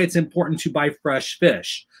 That's why it's important to buy fresh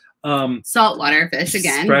fish. Saltwater fish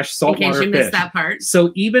again. Fresh saltwater fish. In case you missed that part.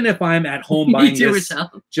 So even if I'm at home buying this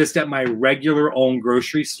just at my regular own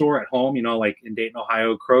grocery store at home, you know, like in Dayton,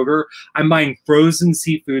 Ohio, Kroger, I'm buying frozen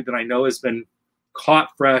seafood that I know has been caught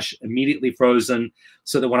fresh, immediately frozen,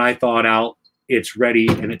 so that when I thaw it out, it's ready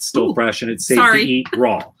and it's still fresh and it's safe to eat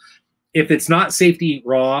raw. If it's not safe to eat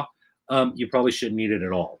raw, you probably shouldn't eat it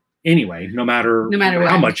at all. Anyway, no matter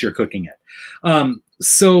how much you're cooking it.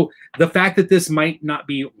 So the fact that this might not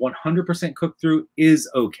be 100% cooked through is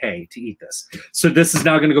okay to eat this. So this is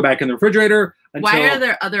now going to go back in the refrigerator. Why are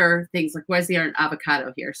there other things? Like, why is there an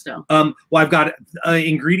avocado here still? Well, I've got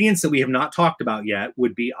ingredients that we have not talked about yet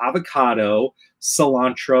would be avocado,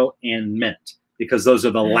 cilantro, and mint. Because those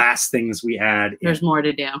are the last things we add. There's more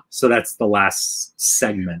to do. So that's the last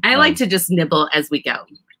segment. I like to just nibble as we go.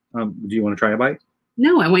 Do you want to try a bite?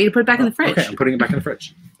 No, I want you to put it back in the fridge. Okay, I'm putting it back in the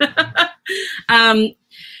fridge.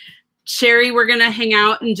 Sherry, we're going to hang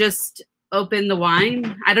out and just open the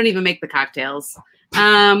wine. I don't even make the cocktails.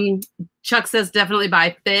 Chuck says definitely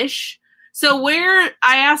buy fish. So I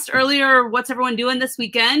asked earlier, what's everyone doing this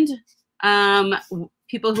weekend?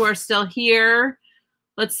 People who are still here.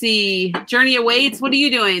 Let's see. Journey awaits. What are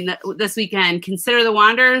you doing this weekend? Consider the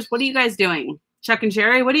Wanderers. What are you guys doing? Chuck and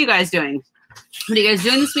Sherry, what are you guys doing? What are you guys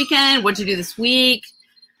doing this weekend? What'd you do this week?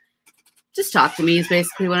 Just talk to me is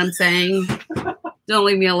basically what I'm saying. Don't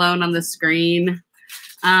leave me alone on the screen.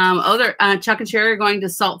 Chuck and Sherry are going to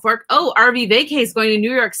Salt Fork. Oh, RV Vacay is going to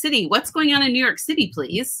New York City. What's going on in New York City,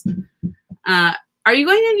 please? Are you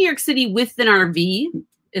going to New York City with an RV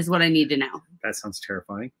is what I need to know. That sounds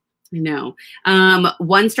terrifying. I know.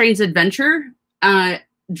 One Strange Adventure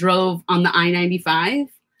drove on the I-95.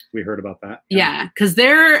 We heard about that. Yeah, because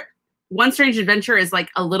One Strange Adventure is like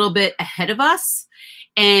a little bit ahead of us.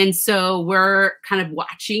 And so we're kind of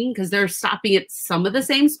watching because they're stopping at some of the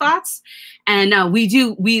same spots. And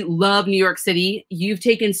we love New York City. You've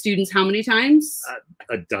taken students how many times?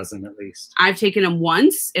 A dozen at least. I've taken them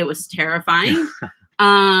once. It was terrifying.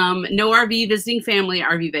 No RV visiting family.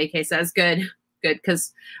 RV Vacay says good. Good,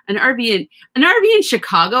 because an RV in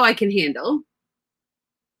Chicago I can handle.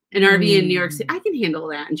 An RV in New York City, I can handle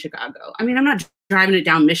that in Chicago. I mean, I'm not driving it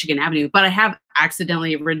down Michigan Avenue, but I have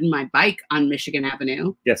accidentally ridden my bike on Michigan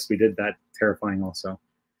Avenue. Yes, we did that. Terrifying also.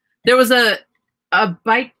 There was a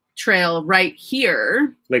bike trail right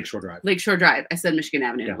here. Lakeshore Drive. Lakeshore Drive. I said Michigan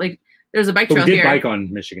Avenue. Yeah. There's a bike trail here. We did here. bike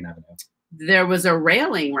on Michigan Avenue. there was a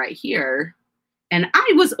railing right here, and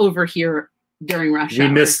I was over here during rush hour.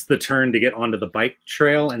 We missed the turn to get onto the bike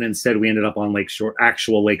trail, and instead we ended up on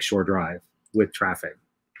actual Lakeshore Drive with traffic.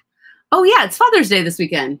 Oh yeah, it's Father's Day this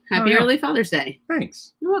weekend. Happy early Father's Day.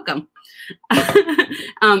 Thanks. You're welcome.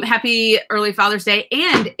 Happy early Father's Day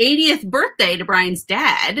and 80th birthday to Brian's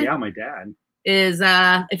dad. Yeah, my dad. Is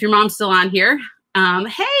if your mom's still on here.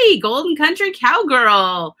 Hey, Golden Country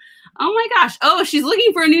Cowgirl. Oh my gosh. Oh, she's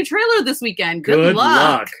looking for a new trailer this weekend. Good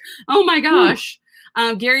luck. Oh my gosh.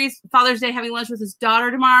 Gary's Father's Day having lunch with his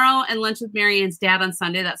daughter tomorrow and lunch with Marianne's dad on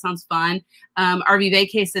Sunday. That sounds fun. RV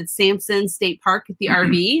Vacay said Sampson State Park at the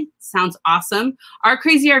RV. Sounds awesome. Our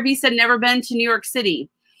Crazy RV said never been to New York City.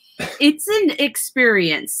 It's an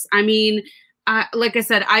experience. I mean, like I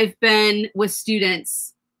said, I've been with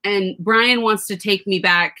students, and Brian wants to take me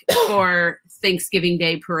back for Thanksgiving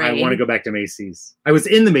Day parade. I want to go back to Macy's. I was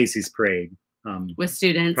in the Macy's parade with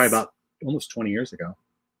students probably about almost 20 years ago.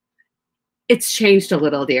 It's changed a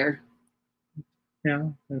little, dear. Yeah,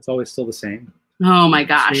 it's always still the same. Oh my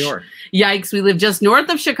gosh. New York. Yikes, we live just north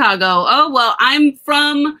of Chicago. Oh, well, I'm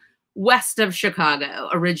from west of Chicago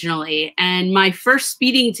originally, and my first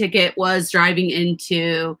speeding ticket was driving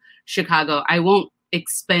into Chicago. I won't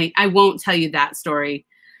tell you that story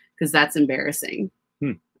because that's embarrassing.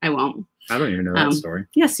 I won't. I don't even know that story.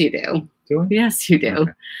 Yes, you do. Do I? Yes, you do.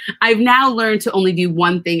 Okay. I've now learned to only do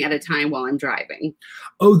one thing at a time while I'm driving.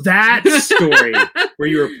 Oh, that story where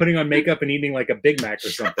you were putting on makeup and eating like a Big Mac or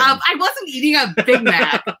something. I wasn't eating a Big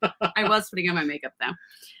Mac. I was putting on my makeup though.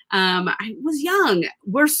 I was young.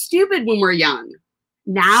 We're stupid when we're young.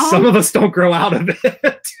 Now some of us don't grow out of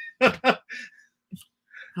it.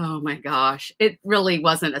 Oh my gosh. It really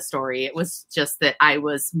wasn't a story. It was just that I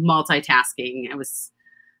was multitasking. I was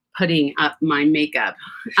putting up my makeup.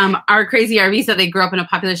 Our Crazy RV said they grew up in a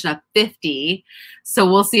population of 50. So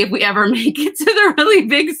we'll see if we ever make it to the really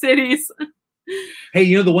big cities. Hey,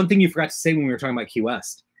 you know, the one thing you forgot to say when we were talking about Key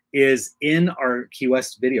West is in our Key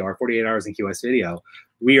West video, our 48 hours in Key West video,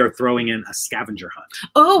 we are throwing in a scavenger hunt.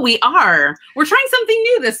 Oh, we are. We're trying something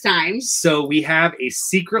new this time. So we have a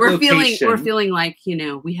secret location. We're feeling like, you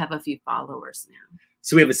know, we have a few followers now.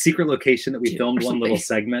 So we have a secret location that we filmed one little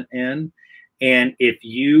segment in. And if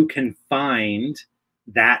you can find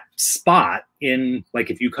that spot in,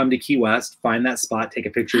 like if you come to Key West, find that spot, take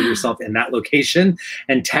a picture of yourself in that location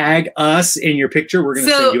and tag us in your picture, we're going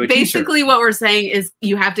to send you a t-shirt. So basically what we're saying is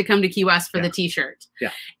you have to come to Key West for the t-shirt.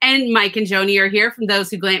 Yeah. And Mike and Joni are here from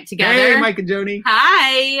Those Who Glamp Together. Hey, Mike and Joni.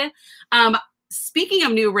 Hi. Speaking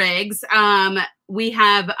of new rigs, we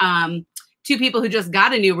have two people who just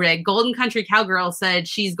got a new rig. Golden Country Cowgirl said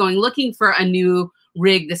she's going looking for a new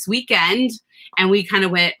rig this weekend. And we kind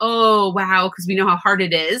of went, oh, wow, because we know how hard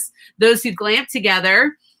it is. Those Who Glamp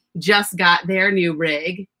Together just got their new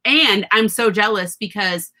rig. And I'm so jealous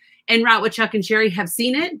because En Route with Chuck and Sherry have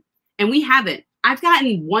seen it, and we haven't. I've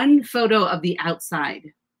gotten one photo of the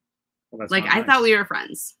outside. Well, like, I thought we were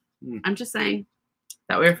friends. I'm just saying.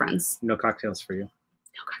 Thought we were friends. No cocktails for you.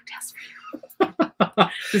 No cocktails for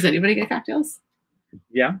you. Does anybody get cocktails?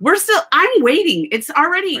 Yeah. I'm waiting. It's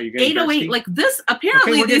already 8:08. Like this,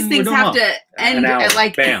 apparently these things have to end at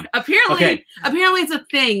like, bam. Apparently it's a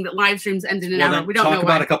thing that live streams end in an hour. We don't know talk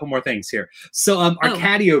about a couple more things here. So our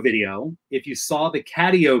Catio video, if you saw the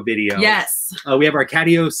Catio video. Yes. We have our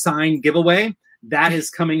Catio sign giveaway. That is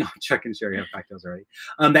coming on. Chuck and Sherry have cocktails already.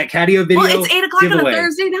 That Catio video. Well, it's 8 o'clock on a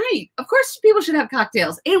Thursday night. Of course, people should have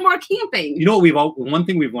cocktails and more camping. You know what one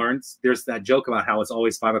thing we've learned, there's that joke about how it's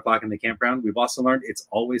always 5 o'clock in the campground. We've also learned it's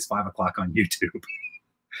always 5 o'clock on YouTube.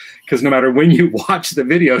 Because no matter when you watch the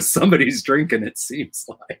video, somebody's drinking, it seems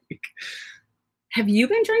like. Have you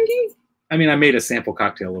been drinking? I mean, I made a sample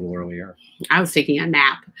cocktail a little earlier. I was taking a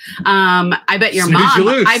nap. I bet your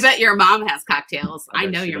mom has cocktails. I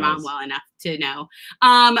know your mom well enough to know.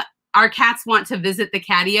 Our cats want to visit the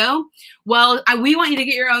Catio. Well, we want you to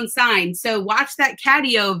get your own sign. So watch that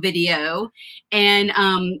Catio video and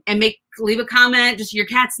leave a comment, just your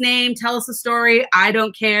cat's name, tell us a story. I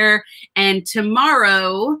don't care. And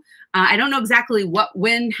tomorrow, I don't know exactly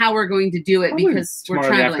how we're going to do it because we're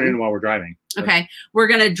traveling. Tomorrow afternoon while we're driving. Okay. We're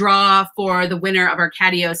going to draw for the winner of our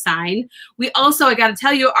Catio sign. We also, I got to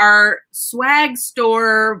tell you, our swag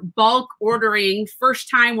store bulk ordering, first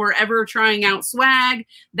time we're ever trying out swag.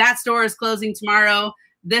 That store is closing tomorrow.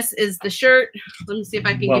 This is the shirt. Let me see if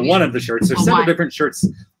I can give you one of the shirts. There's several different shirts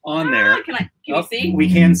on there. Can you see?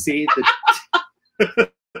 We can see.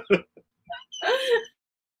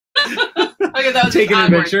 Okay, that was taking a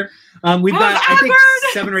picture. We've got, I think,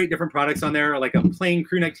 7 or 8 different products on there, like a plain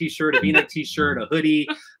crew neck t-shirt, a v-neck t-shirt, a hoodie,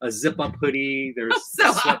 a zip-up hoodie. There's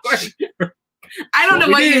so awkward. I don't know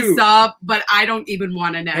what you saw, but I don't even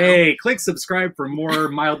want to know. Hey, click subscribe for more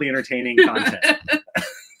mildly entertaining content.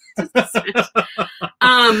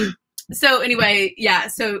 So anyway, yeah.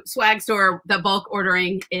 So Swag Store, the bulk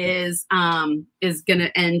ordering is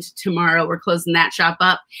gonna end tomorrow. We're closing that shop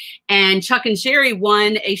up, and Chuck and Sherry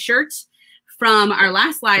won a shirt from our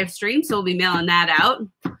last live stream, so we'll be mailing that out.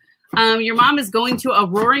 Your mom is going to a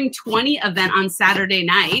Roaring 20 event on Saturday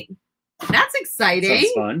night. That's exciting.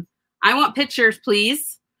 Sounds fun. I want pictures,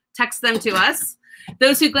 please. Text them to us.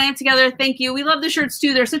 Those who glam together, thank you. We love the shirts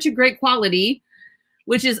too. They're such a great quality,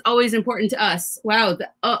 which is always important to us. Wow.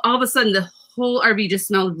 All of a sudden, the whole RV just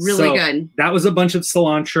smelled really good. That was a bunch of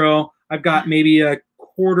cilantro. I've got maybe a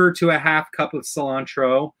quarter to a half cup of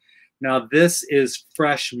cilantro. Now, this is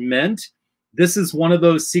fresh mint. This is one of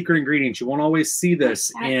those secret ingredients. You won't always see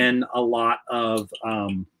this in a lot of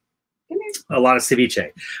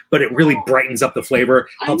ceviche, but it really brightens up the flavor,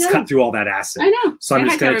 helps cut through all that acid. I know. So I'm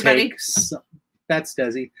just going to take that's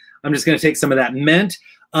Desi. I'm just going to take some of that mint.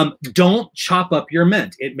 Don't chop up your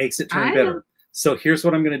mint. It makes it turn bitter. So here's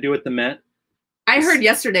what I'm going to do with the mint. I heard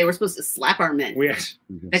yesterday we're supposed to slap our mint.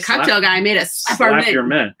 The cocktail guy made us slap our mint. Your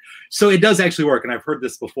mint. So it does actually work, and I've heard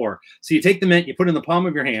this before. So you take the mint, you put it in the palm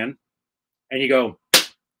of your hand, and you go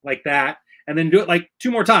like that, and then do it like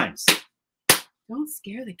 2 more times. Don't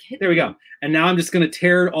scare the kid. There we go. And now I'm just going to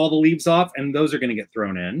tear all the leaves off, and those are going to get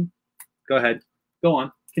thrown in. Go ahead. Go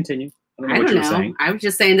on. Continue. I don't know what you were saying. I was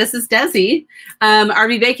just saying, this is Desi.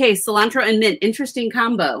 RV Vacay, cilantro and mint. Interesting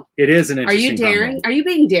combo. It is an interesting combo. Are you daring? Are you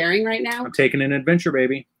being daring right now? I'm taking an adventure,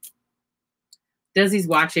 baby. Desi's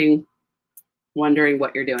watching, wondering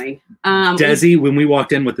what you're doing. Desi, when we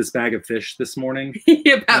walked in with this bag of fish this morning,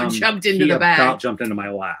 he about jumped into the bag. About jumped into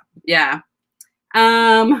my lap. Yeah.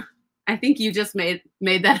 I think you just made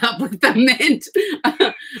that up with the mint.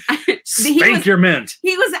 Spank your mint.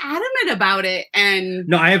 He was adamant about it, and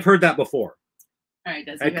no, I have heard that before. All right,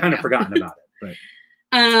 I'd kind of forgotten about it.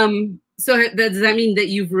 But so does that mean that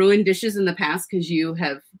you've ruined dishes in the past because you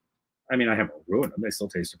have? I mean, I haven't ruined them. They still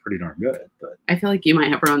taste pretty darn good. But I feel like you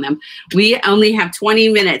might have ruined them. We only have 20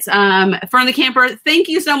 minutes. Fern the Camper, thank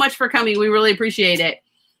you so much for coming. We really appreciate it.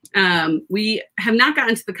 We have not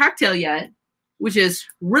gotten to the cocktail yet, which is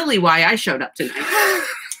really why I showed up tonight.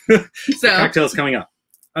 So cocktail's coming up.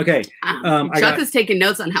 Okay. Chuck is taking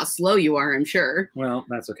notes on how slow you are, I'm sure. Well,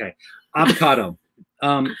 that's okay. Avocado.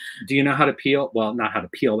 Do you know how to peel? Well, not how to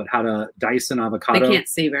peel, but how to dice an avocado? I can't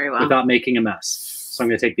see very well. Without making a mess. So I'm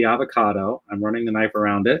going to take the avocado. I'm running the knife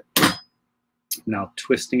around it. Now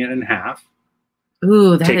twisting it in half.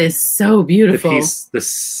 Ooh, that is so beautiful. The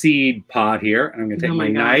seed pod here. And I'm going to take my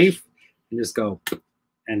knife and just go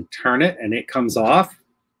and turn it, and it comes off.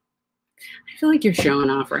 I feel like you're showing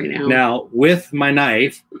off right now. Now, with my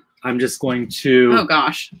knife, I'm just going to... Oh,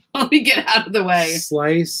 gosh. Let me get out of the way.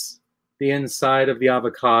 Slice the inside of the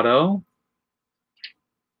avocado.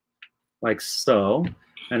 Like so.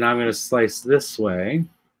 And I'm going to slice this way.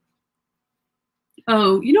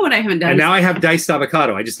 Oh, you know what I haven't done? And now I have diced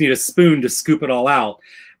avocado. I just need a spoon to scoop it all out.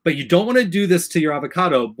 But you don't want to do this to your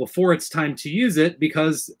avocado before it's time to use it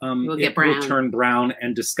because it will turn brown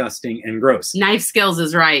and disgusting and gross. Knife skills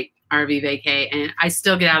is right, RV Vacay, and I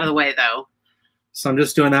still get out of the way though. So I'm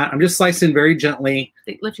just doing that. I'm just slicing very gently.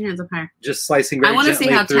 Lift your hands up higher. Just slicing very gently. I want to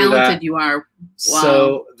see how talented you are. Wow.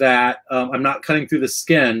 So that I'm not cutting through the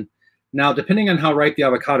skin. Now, depending on how ripe the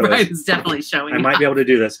avocado is, it's definitely showing. I might be able to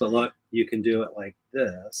do this, but look, you can do it like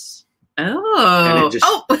this.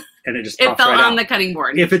 Oh. And it just it pops fell right on out. The cutting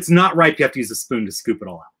board. If it's not ripe, you have to use a spoon to scoop it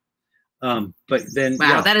all out. But then,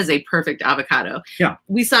 wow, that is a perfect avocado. Yeah.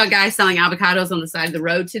 We saw a guy selling avocados on the side of the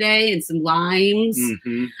road today and some limes.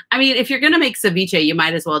 Mm-hmm. I mean, if you're going to make ceviche, you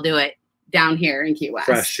might as well do it down here in Key West.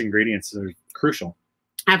 Fresh ingredients are crucial.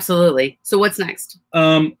 Absolutely. So what's next?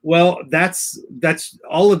 Well, that's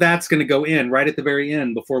all of that's going to go in right at the very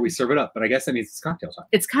end before we serve it up. But I guess that means it's cocktail time.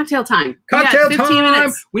 It's cocktail time. Cocktail time.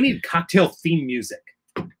 Minutes. We need cocktail theme music.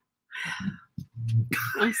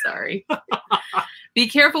 I'm sorry. Be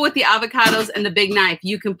careful with the avocados and the big knife.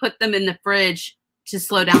 You can put them in the fridge to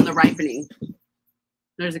slow down the ripening.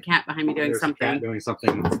 There's a cat behind me doing something. A cat doing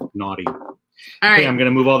something naughty. All right. Okay, I'm going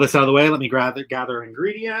to move all this out of the way. Let me gather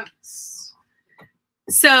ingredients.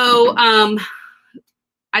 So,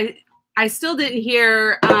 I still didn't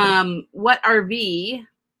hear what RV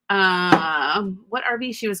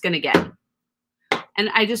she was going to get. And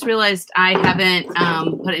I just realized I haven't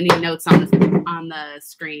put any notes on the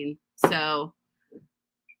screen. So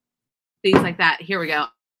things like that. Here we go.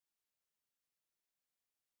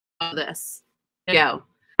 This. There you go.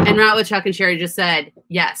 And Route with Chuck and Sherry just said,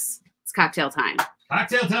 yes, it's cocktail time.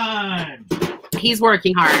 Cocktail time. He's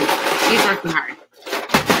working hard. He's working hard.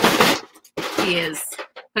 He is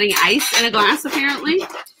putting ice in a glass, apparently.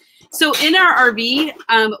 So in our RV,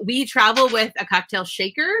 we travel with a cocktail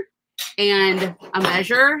shaker and a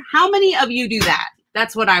measure. How many of you do that?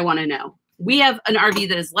 That's what I want to know. We have an RV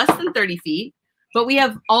that is less than 30 feet, but we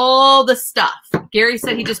have all the stuff. Gary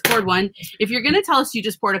said he just poured one. If you're going to tell us you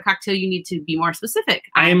just poured a cocktail, you need to be more specific.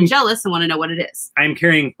 I'm jealous and want to know what it is. I'm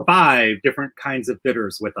carrying 5 different kinds of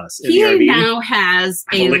bitters with us in he the RV. Now has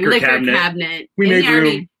a liquor cabinet we in made the room.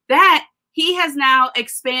 RV that he has now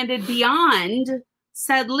expanded beyond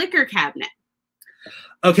said liquor cabinet.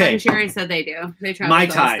 Okay. And Sherry said they do. They travel Mai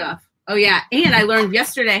with all the Tai. stuff. Oh yeah, and I learned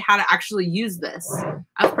yesterday how to actually use this.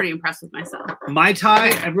 I was pretty impressed with myself. Mai Tai,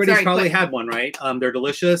 everybody's Sorry, probably quick. had one, right? They're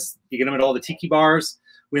delicious. You get them at all the Tiki bars.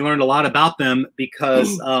 We learned a lot about them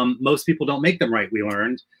because most people don't make them right, we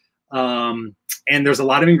learned. And there's a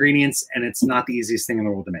lot of ingredients, and it's not the easiest thing in the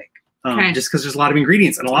world to make. Just because there's a lot of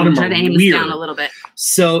ingredients, and a lot of them are aim weird. This down a little bit.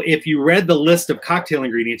 So if you read the list of cocktail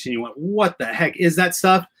ingredients and you went, what the heck is that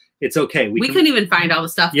stuff? It's okay. We couldn't even find all the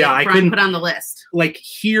stuff that Brian put on the list. Like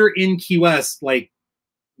here in Key West, like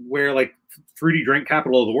where like fruity drink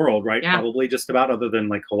capital of the world, right? Yeah. Probably just about, other than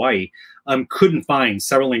like Hawaii, couldn't find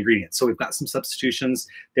several ingredients. So we've got some substitutions.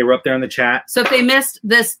 They were up there in the chat. So if they missed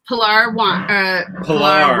this Pilar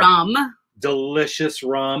rum. Delicious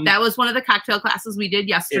rum. That was one of the cocktail classes we did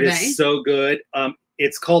yesterday. It is so good.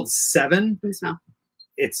 It's called 7. Let me smell.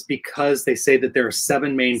 It's because they say that there are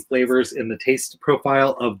 7 main flavors in the taste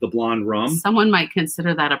profile of the blonde rum. Someone might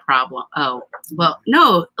consider that a problem. Oh, well,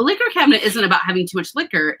 no. A liquor cabinet isn't about having too much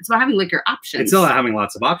liquor. It's about having liquor options. It's about having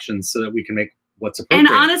lots of options so that we can make what's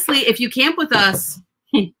appropriate. And honestly, if you camp with us,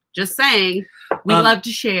 just saying, we love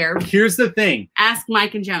to share. Here's the thing. Ask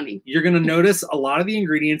Mike and Joni. You're going to notice a lot of the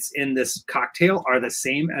ingredients in this cocktail are the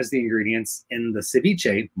same as the ingredients in the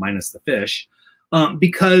ceviche, minus the fish.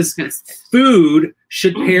 Because food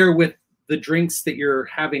should pair with the drinks that you're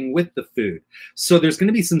having with the food. So there's going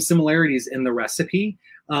to be some similarities in the recipe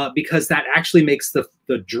because that actually makes the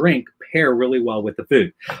drink pair really well with the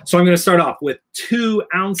food. So I'm going to start off with 2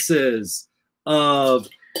 ounces of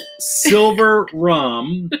silver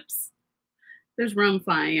rum. There's rum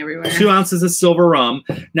flying everywhere. 2 ounces of silver rum.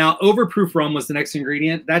 Now, overproof rum was the next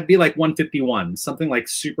ingredient. That'd be like 151, something like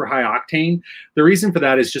super high octane. The reason for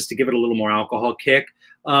that is just to give it a little more alcohol kick.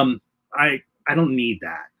 I don't need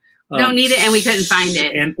that. Don't need it, and we couldn't find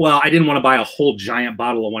it. And well, I didn't want to buy a whole giant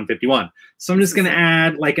bottle of 151. So I'm just going to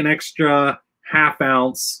add like an extra ½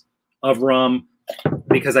 ounce of rum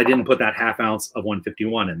because I didn't put that ½ ounce of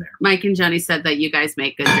 151 in there. Mike and Johnny said that you guys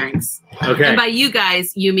make good drinks. Okay. And by you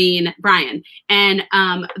guys, you mean Brian. And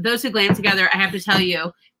those who glam together, I have to tell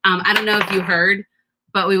you, I don't know if you heard,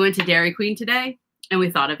 but we went to Dairy Queen today, and we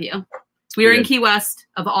thought of you. We were in Key West.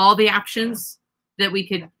 Of all the options that we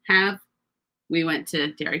could have, we went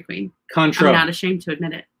to Dairy Queen. Contro. I'm not ashamed to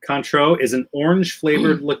admit it. Contro is an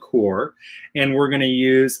orange-flavored liqueur, and we're going to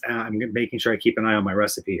use, I'm making sure I keep an eye on my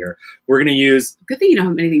recipe here. We're going to use Good thing you don't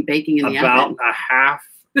have anything baking in the oven. about a ½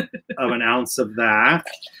 of an ounce of that.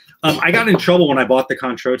 I got in trouble when I bought the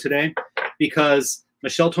Contro today because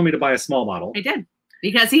Michelle told me to buy a small bottle. I did.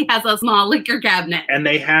 Because he has a small liquor cabinet. And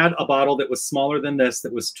they had a bottle that was smaller than this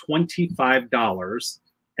that was $25,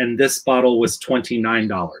 and this bottle was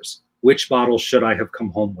 $29. Which bottle should I have come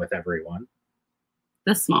home with, everyone?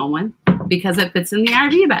 The small one, because it fits in the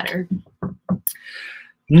RV better.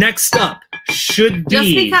 Next up should be...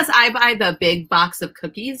 Just because I buy the big box of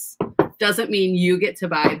cookies doesn't mean you get to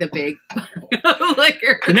buy the big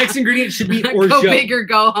liquor. The next ingredient should be Go orgeat. big or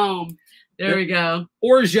go home. There we go.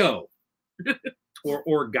 Orgeat. Or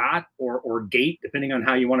orgeat or orgate, depending on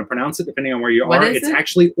how you want to pronounce it, depending on where you What are. is It's it?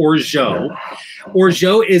 actually orgeat.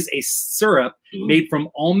 Orgeat is a syrup made from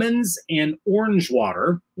almonds and orange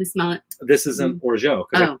water. We smell it. This isn't orgeat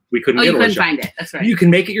because we couldn't Oh, get you couldn't orgeat. find it. That's right. You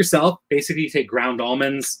can make it yourself. Basically, you take ground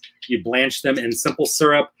almonds, you blanch them in simple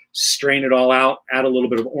syrup, strain it all out, add a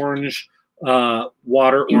little bit of orange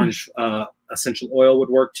water, orange essential oil would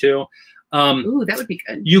work too. Ooh, that would be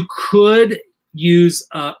good. You could use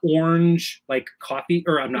orange, like coffee,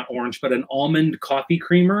 or not orange, but an almond coffee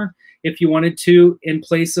creamer if you wanted to in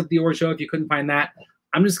place of the orgeat if you couldn't find that.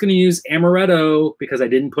 I'm just going to use amaretto because I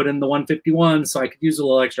didn't put in the 151, so I could use a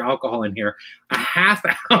little extra alcohol in here. A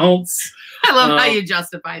 ½ ounce. I love how you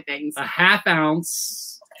justify things. A ½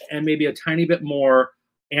 ounce and maybe a tiny bit more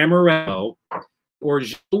amaretto.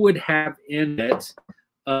 Orgeat would have in it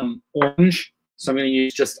orange. So I'm going to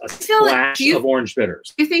use just a splash of orange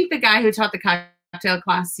bitters. Do you think the guy who taught the cocktail cocktail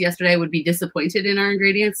class yesterday would be disappointed in our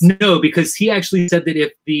ingredients? No, because he actually said that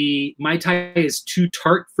if the Mai Tai is too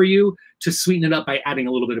tart for you, to sweeten it up by adding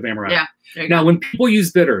a little bit of amaretto. Yeah. There you Now, go. when people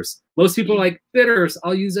use bitters, most people are like, bitters,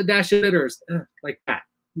 I'll use a dash of bitters. Like that.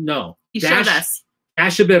 No. He showed us.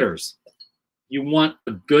 Dash of bitters. You want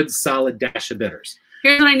a good, solid dash of bitters.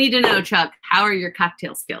 Here's what I need to know, Chuck. How are your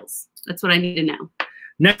cocktail skills? That's what I need to know.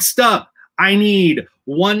 Next up, I need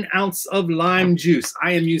 1 ounce of lime juice.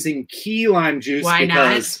 I am using key lime juice Why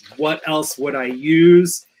because what else would I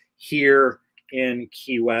use here in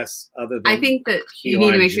Key West other than I think that you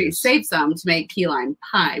need to make sure you save some to make key lime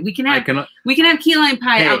pie. We can have key lime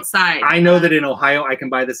pie outside. I know that in Ohio I can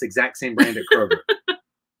buy this exact same brand at Kroger.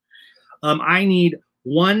 I need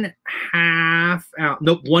 1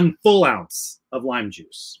 full ounce of lime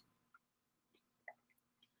juice.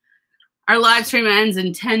 Our live stream ends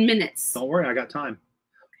in 10 minutes. Don't worry, I got time.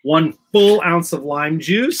 1 full ounce of lime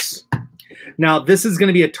juice. Now, this is going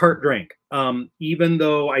to be a tart drink. Even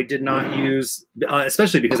though I did not use,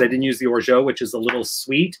 especially because I didn't use the orgeat, which is a little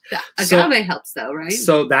sweet. The agave helps though, right?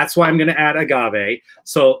 So that's why I'm going to add agave.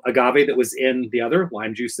 So agave that was in the other,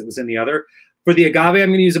 lime juice that was in the other. For the agave, I'm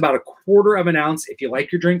going to use about 1/4 ounce. If you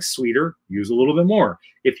like your drinks sweeter, use a little bit more.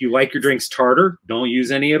 If you like your drinks tartar, don't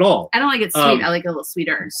use any at all. I don't like it sweet. I like it a little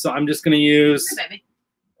sweeter. So I'm just going to use Hi,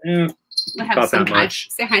 baby. about that much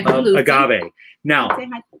Say hi to Lucy. agave. Now, Say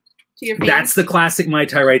hi to your that's the classic Mai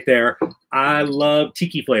Tai right there. I love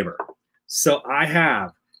Tiki flavor. So I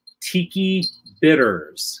have Tiki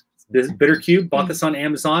bitters. This bitter cube, bought this on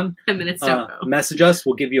Amazon. 10 minutes to go. Message us.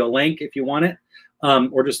 We'll give you a link if you want it.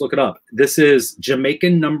 Or just look it up. This is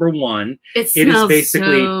Jamaican #1. It smells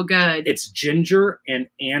basically so good. It's ginger and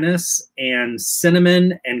anise and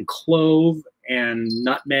cinnamon and clove and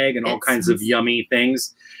nutmeg and all kinds of yummy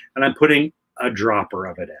things. And I'm putting a dropper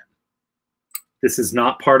of it in. This is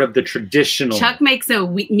not part of the traditional. Chuck makes a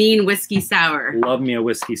mean whiskey sour. Love me a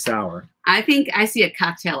whiskey sour. I think I see a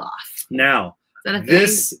cocktail off. Now, is that a thing?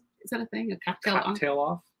 This is that a thing? A cocktail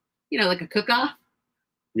off? You know, like a cook-off?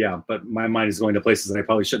 Yeah, but my mind is going to places that I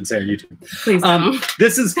probably shouldn't say on YouTube. Please don't.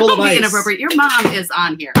 This is full of ice. Inappropriate. Your mom is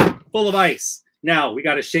on here. Full of ice. Now, we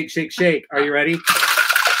got to shake, shake, shake. Are you ready?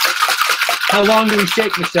 How long do we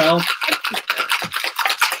shake, Michelle?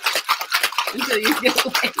 Until you get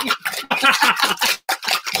away.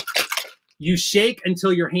 You shake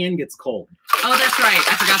until your hand gets cold. Oh, that's right.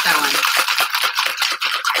 I forgot that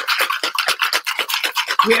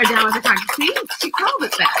one. We are down with the cocktail. See? She called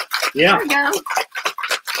it that. Yeah. There we go.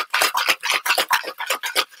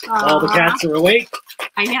 All the cats are awake.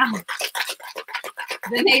 I know.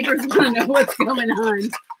 The neighbors want to know what's going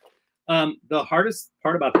on. The hardest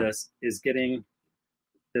part about this is getting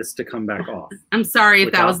this to come back off. I'm sorry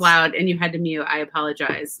if that was loud and you had to mute. I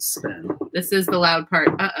apologize. Spin. This is the loud part.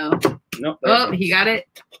 Uh-oh. Nope. Oh, he got it.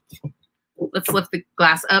 Let's lift the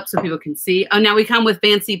glass up so people can see. Oh, now we come with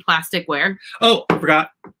fancy plasticware. Oh, I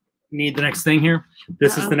forgot. Need the next thing here.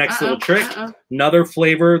 This is the next little trick. Another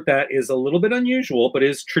flavor that is a little bit unusual, but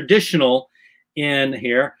is traditional in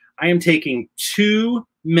here. I am taking 2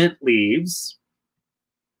 mint leaves.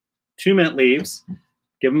 2 mint leaves.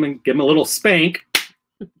 Give them a little spank.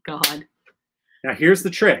 God. Now here's the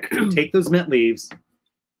trick. Take those mint leaves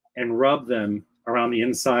and rub them around the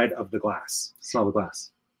inside of the glass. Smell the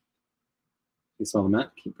glass. You smell the mint?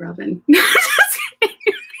 Keep rubbing.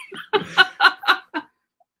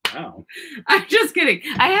 Wow. I'm just kidding.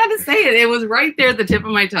 I had to say it. It was right there at the tip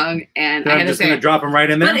of my tongue, and I had to say going to drop them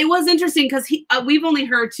right in there. But it was interesting because we've only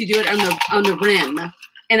heard to do it on the rim,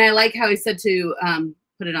 and I like how he said to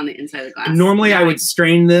put it on the inside of the glass. Normally, I would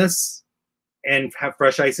strain this and have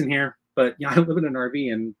fresh ice in here, but yeah, I live in an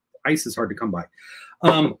RV and ice is hard to come by.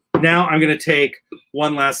 Now I'm going to take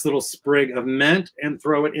one last little sprig of mint and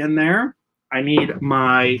throw it in there. I need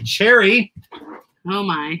my cherry. Oh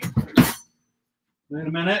my. Wait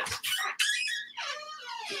a minute.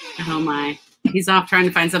 Oh my. He's off trying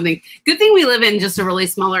to find something. Good thing we live in just a really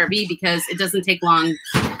small RV because it doesn't take long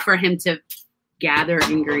for him to gather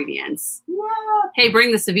ingredients. What? Hey,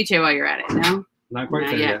 bring the ceviche while you're at it, no? Not quite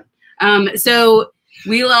there yet. So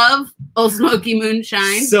we love Old Smoky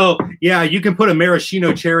Moonshine. So, yeah, you can put a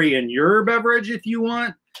maraschino cherry in your beverage if you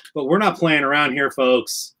want, but we're not playing around here,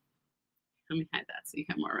 folks. Let me hide that so you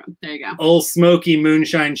have more room. There you go. Old Smoky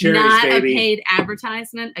Moonshine cherries, not baby. Not a paid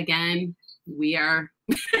advertisement. Again, we are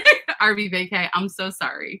RV Vacay. I'm so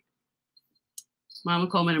sorry. Mama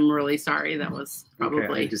Coleman, I'm really sorry. That was probably...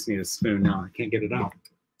 Okay, I just need a spoon now. I can't get it out.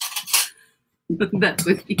 That's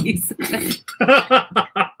what he said.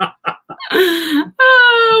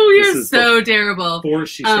 Oh, we are so terrible.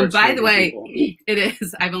 By the way, it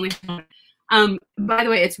is. By the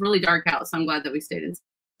way, it's really dark out, so I'm glad that we stayed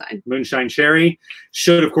inside. Moonshine cherry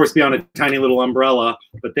should, of course, be on a tiny little umbrella,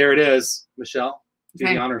 but there it is. Michelle, do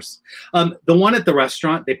the honors. The one at the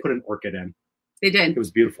restaurant, they put an orchid in. They did. It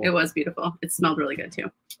was beautiful. It was beautiful. It smelled really good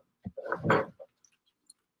too.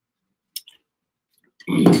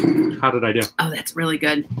 How did I do? Oh, that's really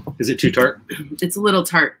good. Is it too tart? It's a little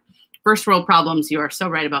tart. First world problems. You are so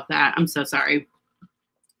right about that. I'm so sorry.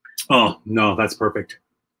 Oh, no, that's perfect.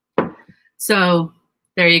 So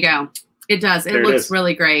there you go. It does. It looks is.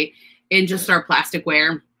 really great in just our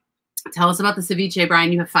plasticware. Tell us about the ceviche,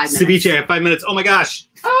 Brian. You have 5 minutes. Ceviche, I have 5 minutes. Oh my gosh.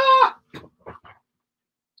 Ah!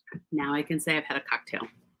 Now I can say I've had a cocktail.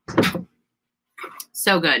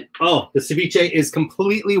 So good. Oh, the ceviche is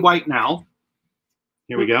completely white now.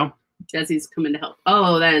 Here we go. Desi's coming to help.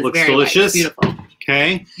 Oh, that is Looks very delicious. White. Beautiful.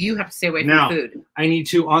 Okay. You have to stay away Now, from food. I need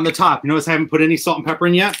to, on the top, you notice I haven't put any salt and pepper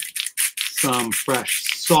in yet. Some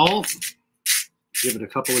fresh salt. Give it a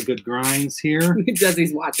couple of good grinds here.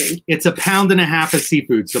 Desi's watching. It's 1.5 pounds of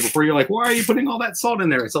seafood. So before you're like, why are you putting all that salt in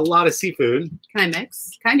there? It's a lot of seafood. Can I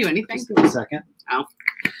mix? Can I do anything? Just give it a second. Oh,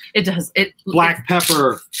 it does. Black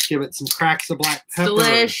pepper. Give it some cracks of black pepper.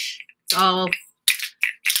 Delish. It's all.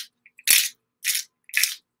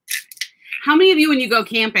 How many of you, when you go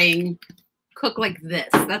camping, cook like this?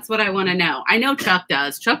 That's what I want to know. I know Chuck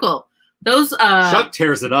does. Chuck will. Those. Chuck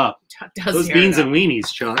tears it up. Chuck does. Those beans and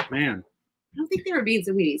weenies, Chuck, man. I don't think they were beans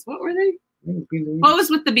and weenies. What were they? What was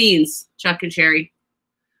with the beans, Chuck and Sherry?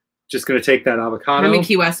 Just going to take that avocado. I'm in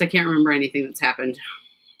Key West. I can't remember anything that's happened.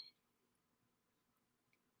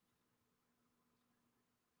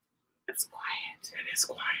 It's quiet. It is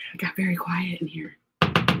quiet. It got very quiet in here.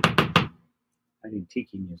 I need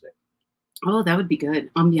tiki music. Oh, that would be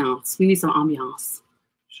good. Ambiance. We need some ambiance.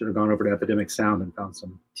 Should have gone over to Epidemic Sound and found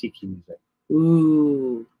some tiki music.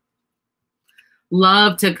 Ooh.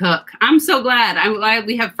 Love to cook. I'm so glad. I'm glad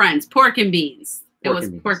we have friends. Pork and beans.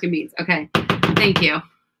 Pork and beans. Okay. Thank you.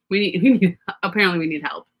 We need apparently we need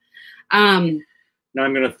help. Now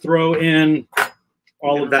I'm going to throw in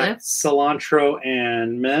all of that cilantro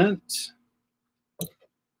and mint.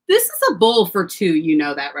 This is a bowl for 2. You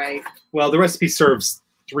know that, right? Well, the recipe serves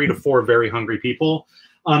 3 to 4 very hungry people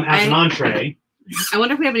as an entree. I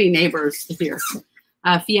wonder if we have any neighbors here.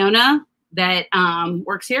 Fiona, that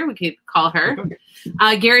works here. We could call her.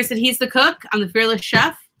 Gary said he's the cook. I'm the fearless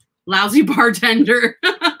chef. Lousy bartender.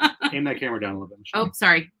 Aim that camera down a little bit. Oh,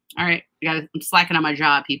 sorry. All right. I'm slacking on my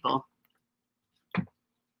jaw, people.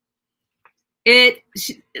 It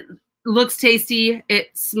looks tasty.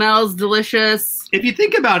 It smells delicious. If you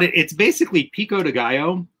think about it, it's basically pico de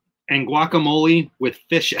gallo and guacamole with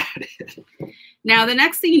fish added. Now, the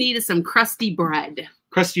next thing you need is some crusty bread.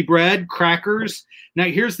 Crusty bread, crackers. Now,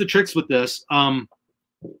 here's the tricks with this.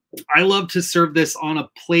 I love to serve this on a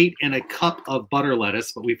plate and a cup of butter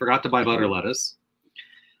lettuce, but we forgot to buy butter lettuce.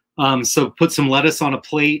 So put some lettuce on a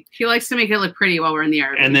plate. He likes to make it look pretty while we're in the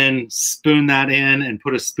RV. And then spoon that in and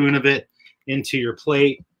put a spoon of it into your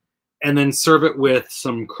plate. And then serve it with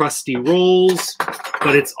some crusty rolls.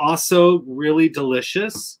 But it's also really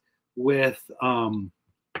delicious with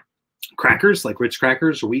crackers, like rich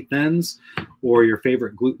crackers or wheat thins, or your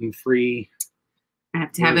favorite gluten-free. I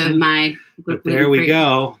have to have it in my gluten-free. There we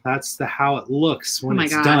go. That's how it looks when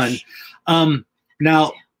it's done.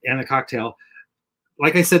 Now, and a cocktail.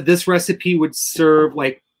 Like I said, this recipe would serve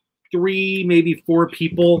like 3, maybe 4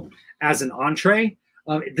 people as an entree.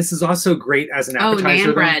 This is also great as an appetizer.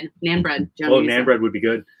 Oh, naan bread. Naan bread. Oh, naan bread would be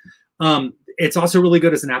good. It's also really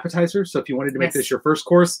good as an appetizer. So if you wanted to make this your first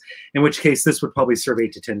course, in which case this would probably serve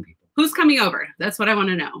 8 to 10 people. Who's coming over? That's what I want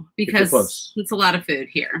to know, because it's a lot of food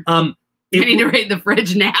here. I need to rate the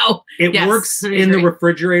fridge now. It works in the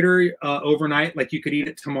refrigerator overnight. Like you could eat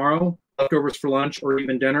it tomorrow, leftovers for lunch or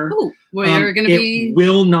even dinner. Ooh, we're going to be. It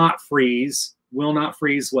will not freeze. Will not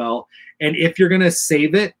freeze well. And if you're going to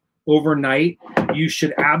save it overnight, you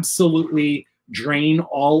should absolutely drain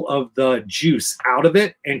all of the juice out of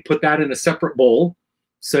it and put that in a separate bowl.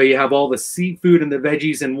 So you have all the seafood and the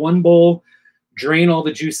veggies in one bowl. Drain all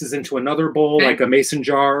the juices into another bowl, like a mason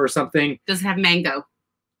jar or something. Does it have mango?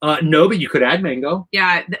 No, but you could add mango.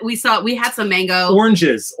 Yeah, we had some mango. Orange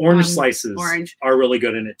slices are really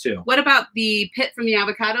good in it too. What about the pit from the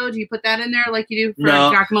avocado? Do you put that in there like you do for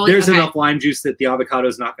guacamole? There's enough lime juice that the avocado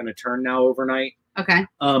is not going to turn now overnight. Okay.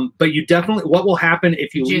 But you definitely, what will happen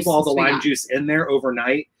if you leave all the lime juice in there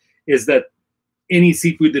overnight is that any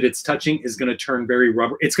seafood that it's touching is going to turn very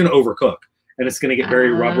rubber. It's going to overcook. And it's going to get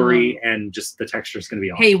very rubbery, and just the texture is going to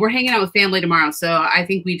be off. Hey, we're hanging out with family tomorrow, so I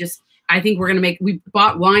think we're going to we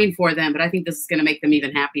bought wine for them, but I think this is going to make them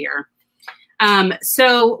even happier.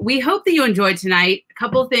 So we hope that you enjoyed tonight. A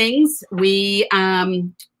couple things. We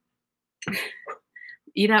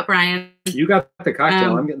eat up, Brian. You got the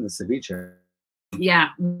cocktail. I'm getting the ceviche. Yeah,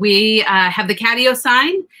 we have the catio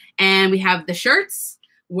sign and we have the shirts.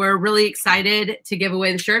 We're really excited to give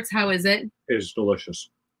away the shirts. How is it? It's delicious.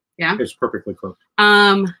 Yeah, it's perfectly cooked.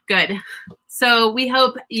 Good. So we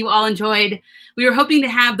hope you all enjoyed. We were hoping to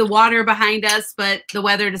have the water behind us, but the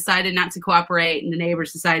weather decided not to cooperate and the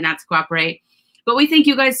neighbors decided not to cooperate. But we thank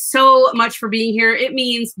you guys so much for being here. It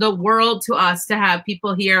means the world to us to have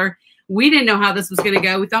people here. We didn't know how this was going to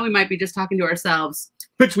go. We thought we might be just talking to ourselves.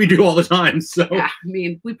 Which we do all the time. So yeah, I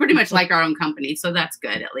mean, we pretty much like our own company. So that's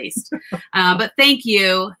good, at least. But thank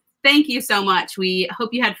you. Thank you so much. We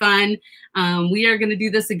hope you had fun. We are going to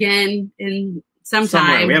do this again in sometime.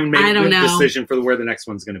 Somewhere. We haven't made a decision for where the next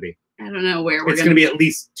one's going to be. I don't know where we're going to be. At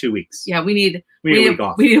least 2 weeks. Yeah, we need a week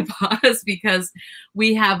off. We need a pause because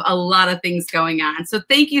we have a lot of things going on. So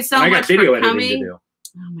thank you so much I got video for coming. editing to do.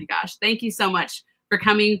 Oh my gosh, thank you so much for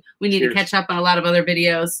coming. We need to catch up on a lot of other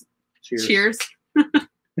videos. Cheers.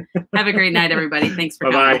 Have a great night, everybody. Thanks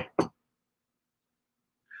for coming. Bye-bye.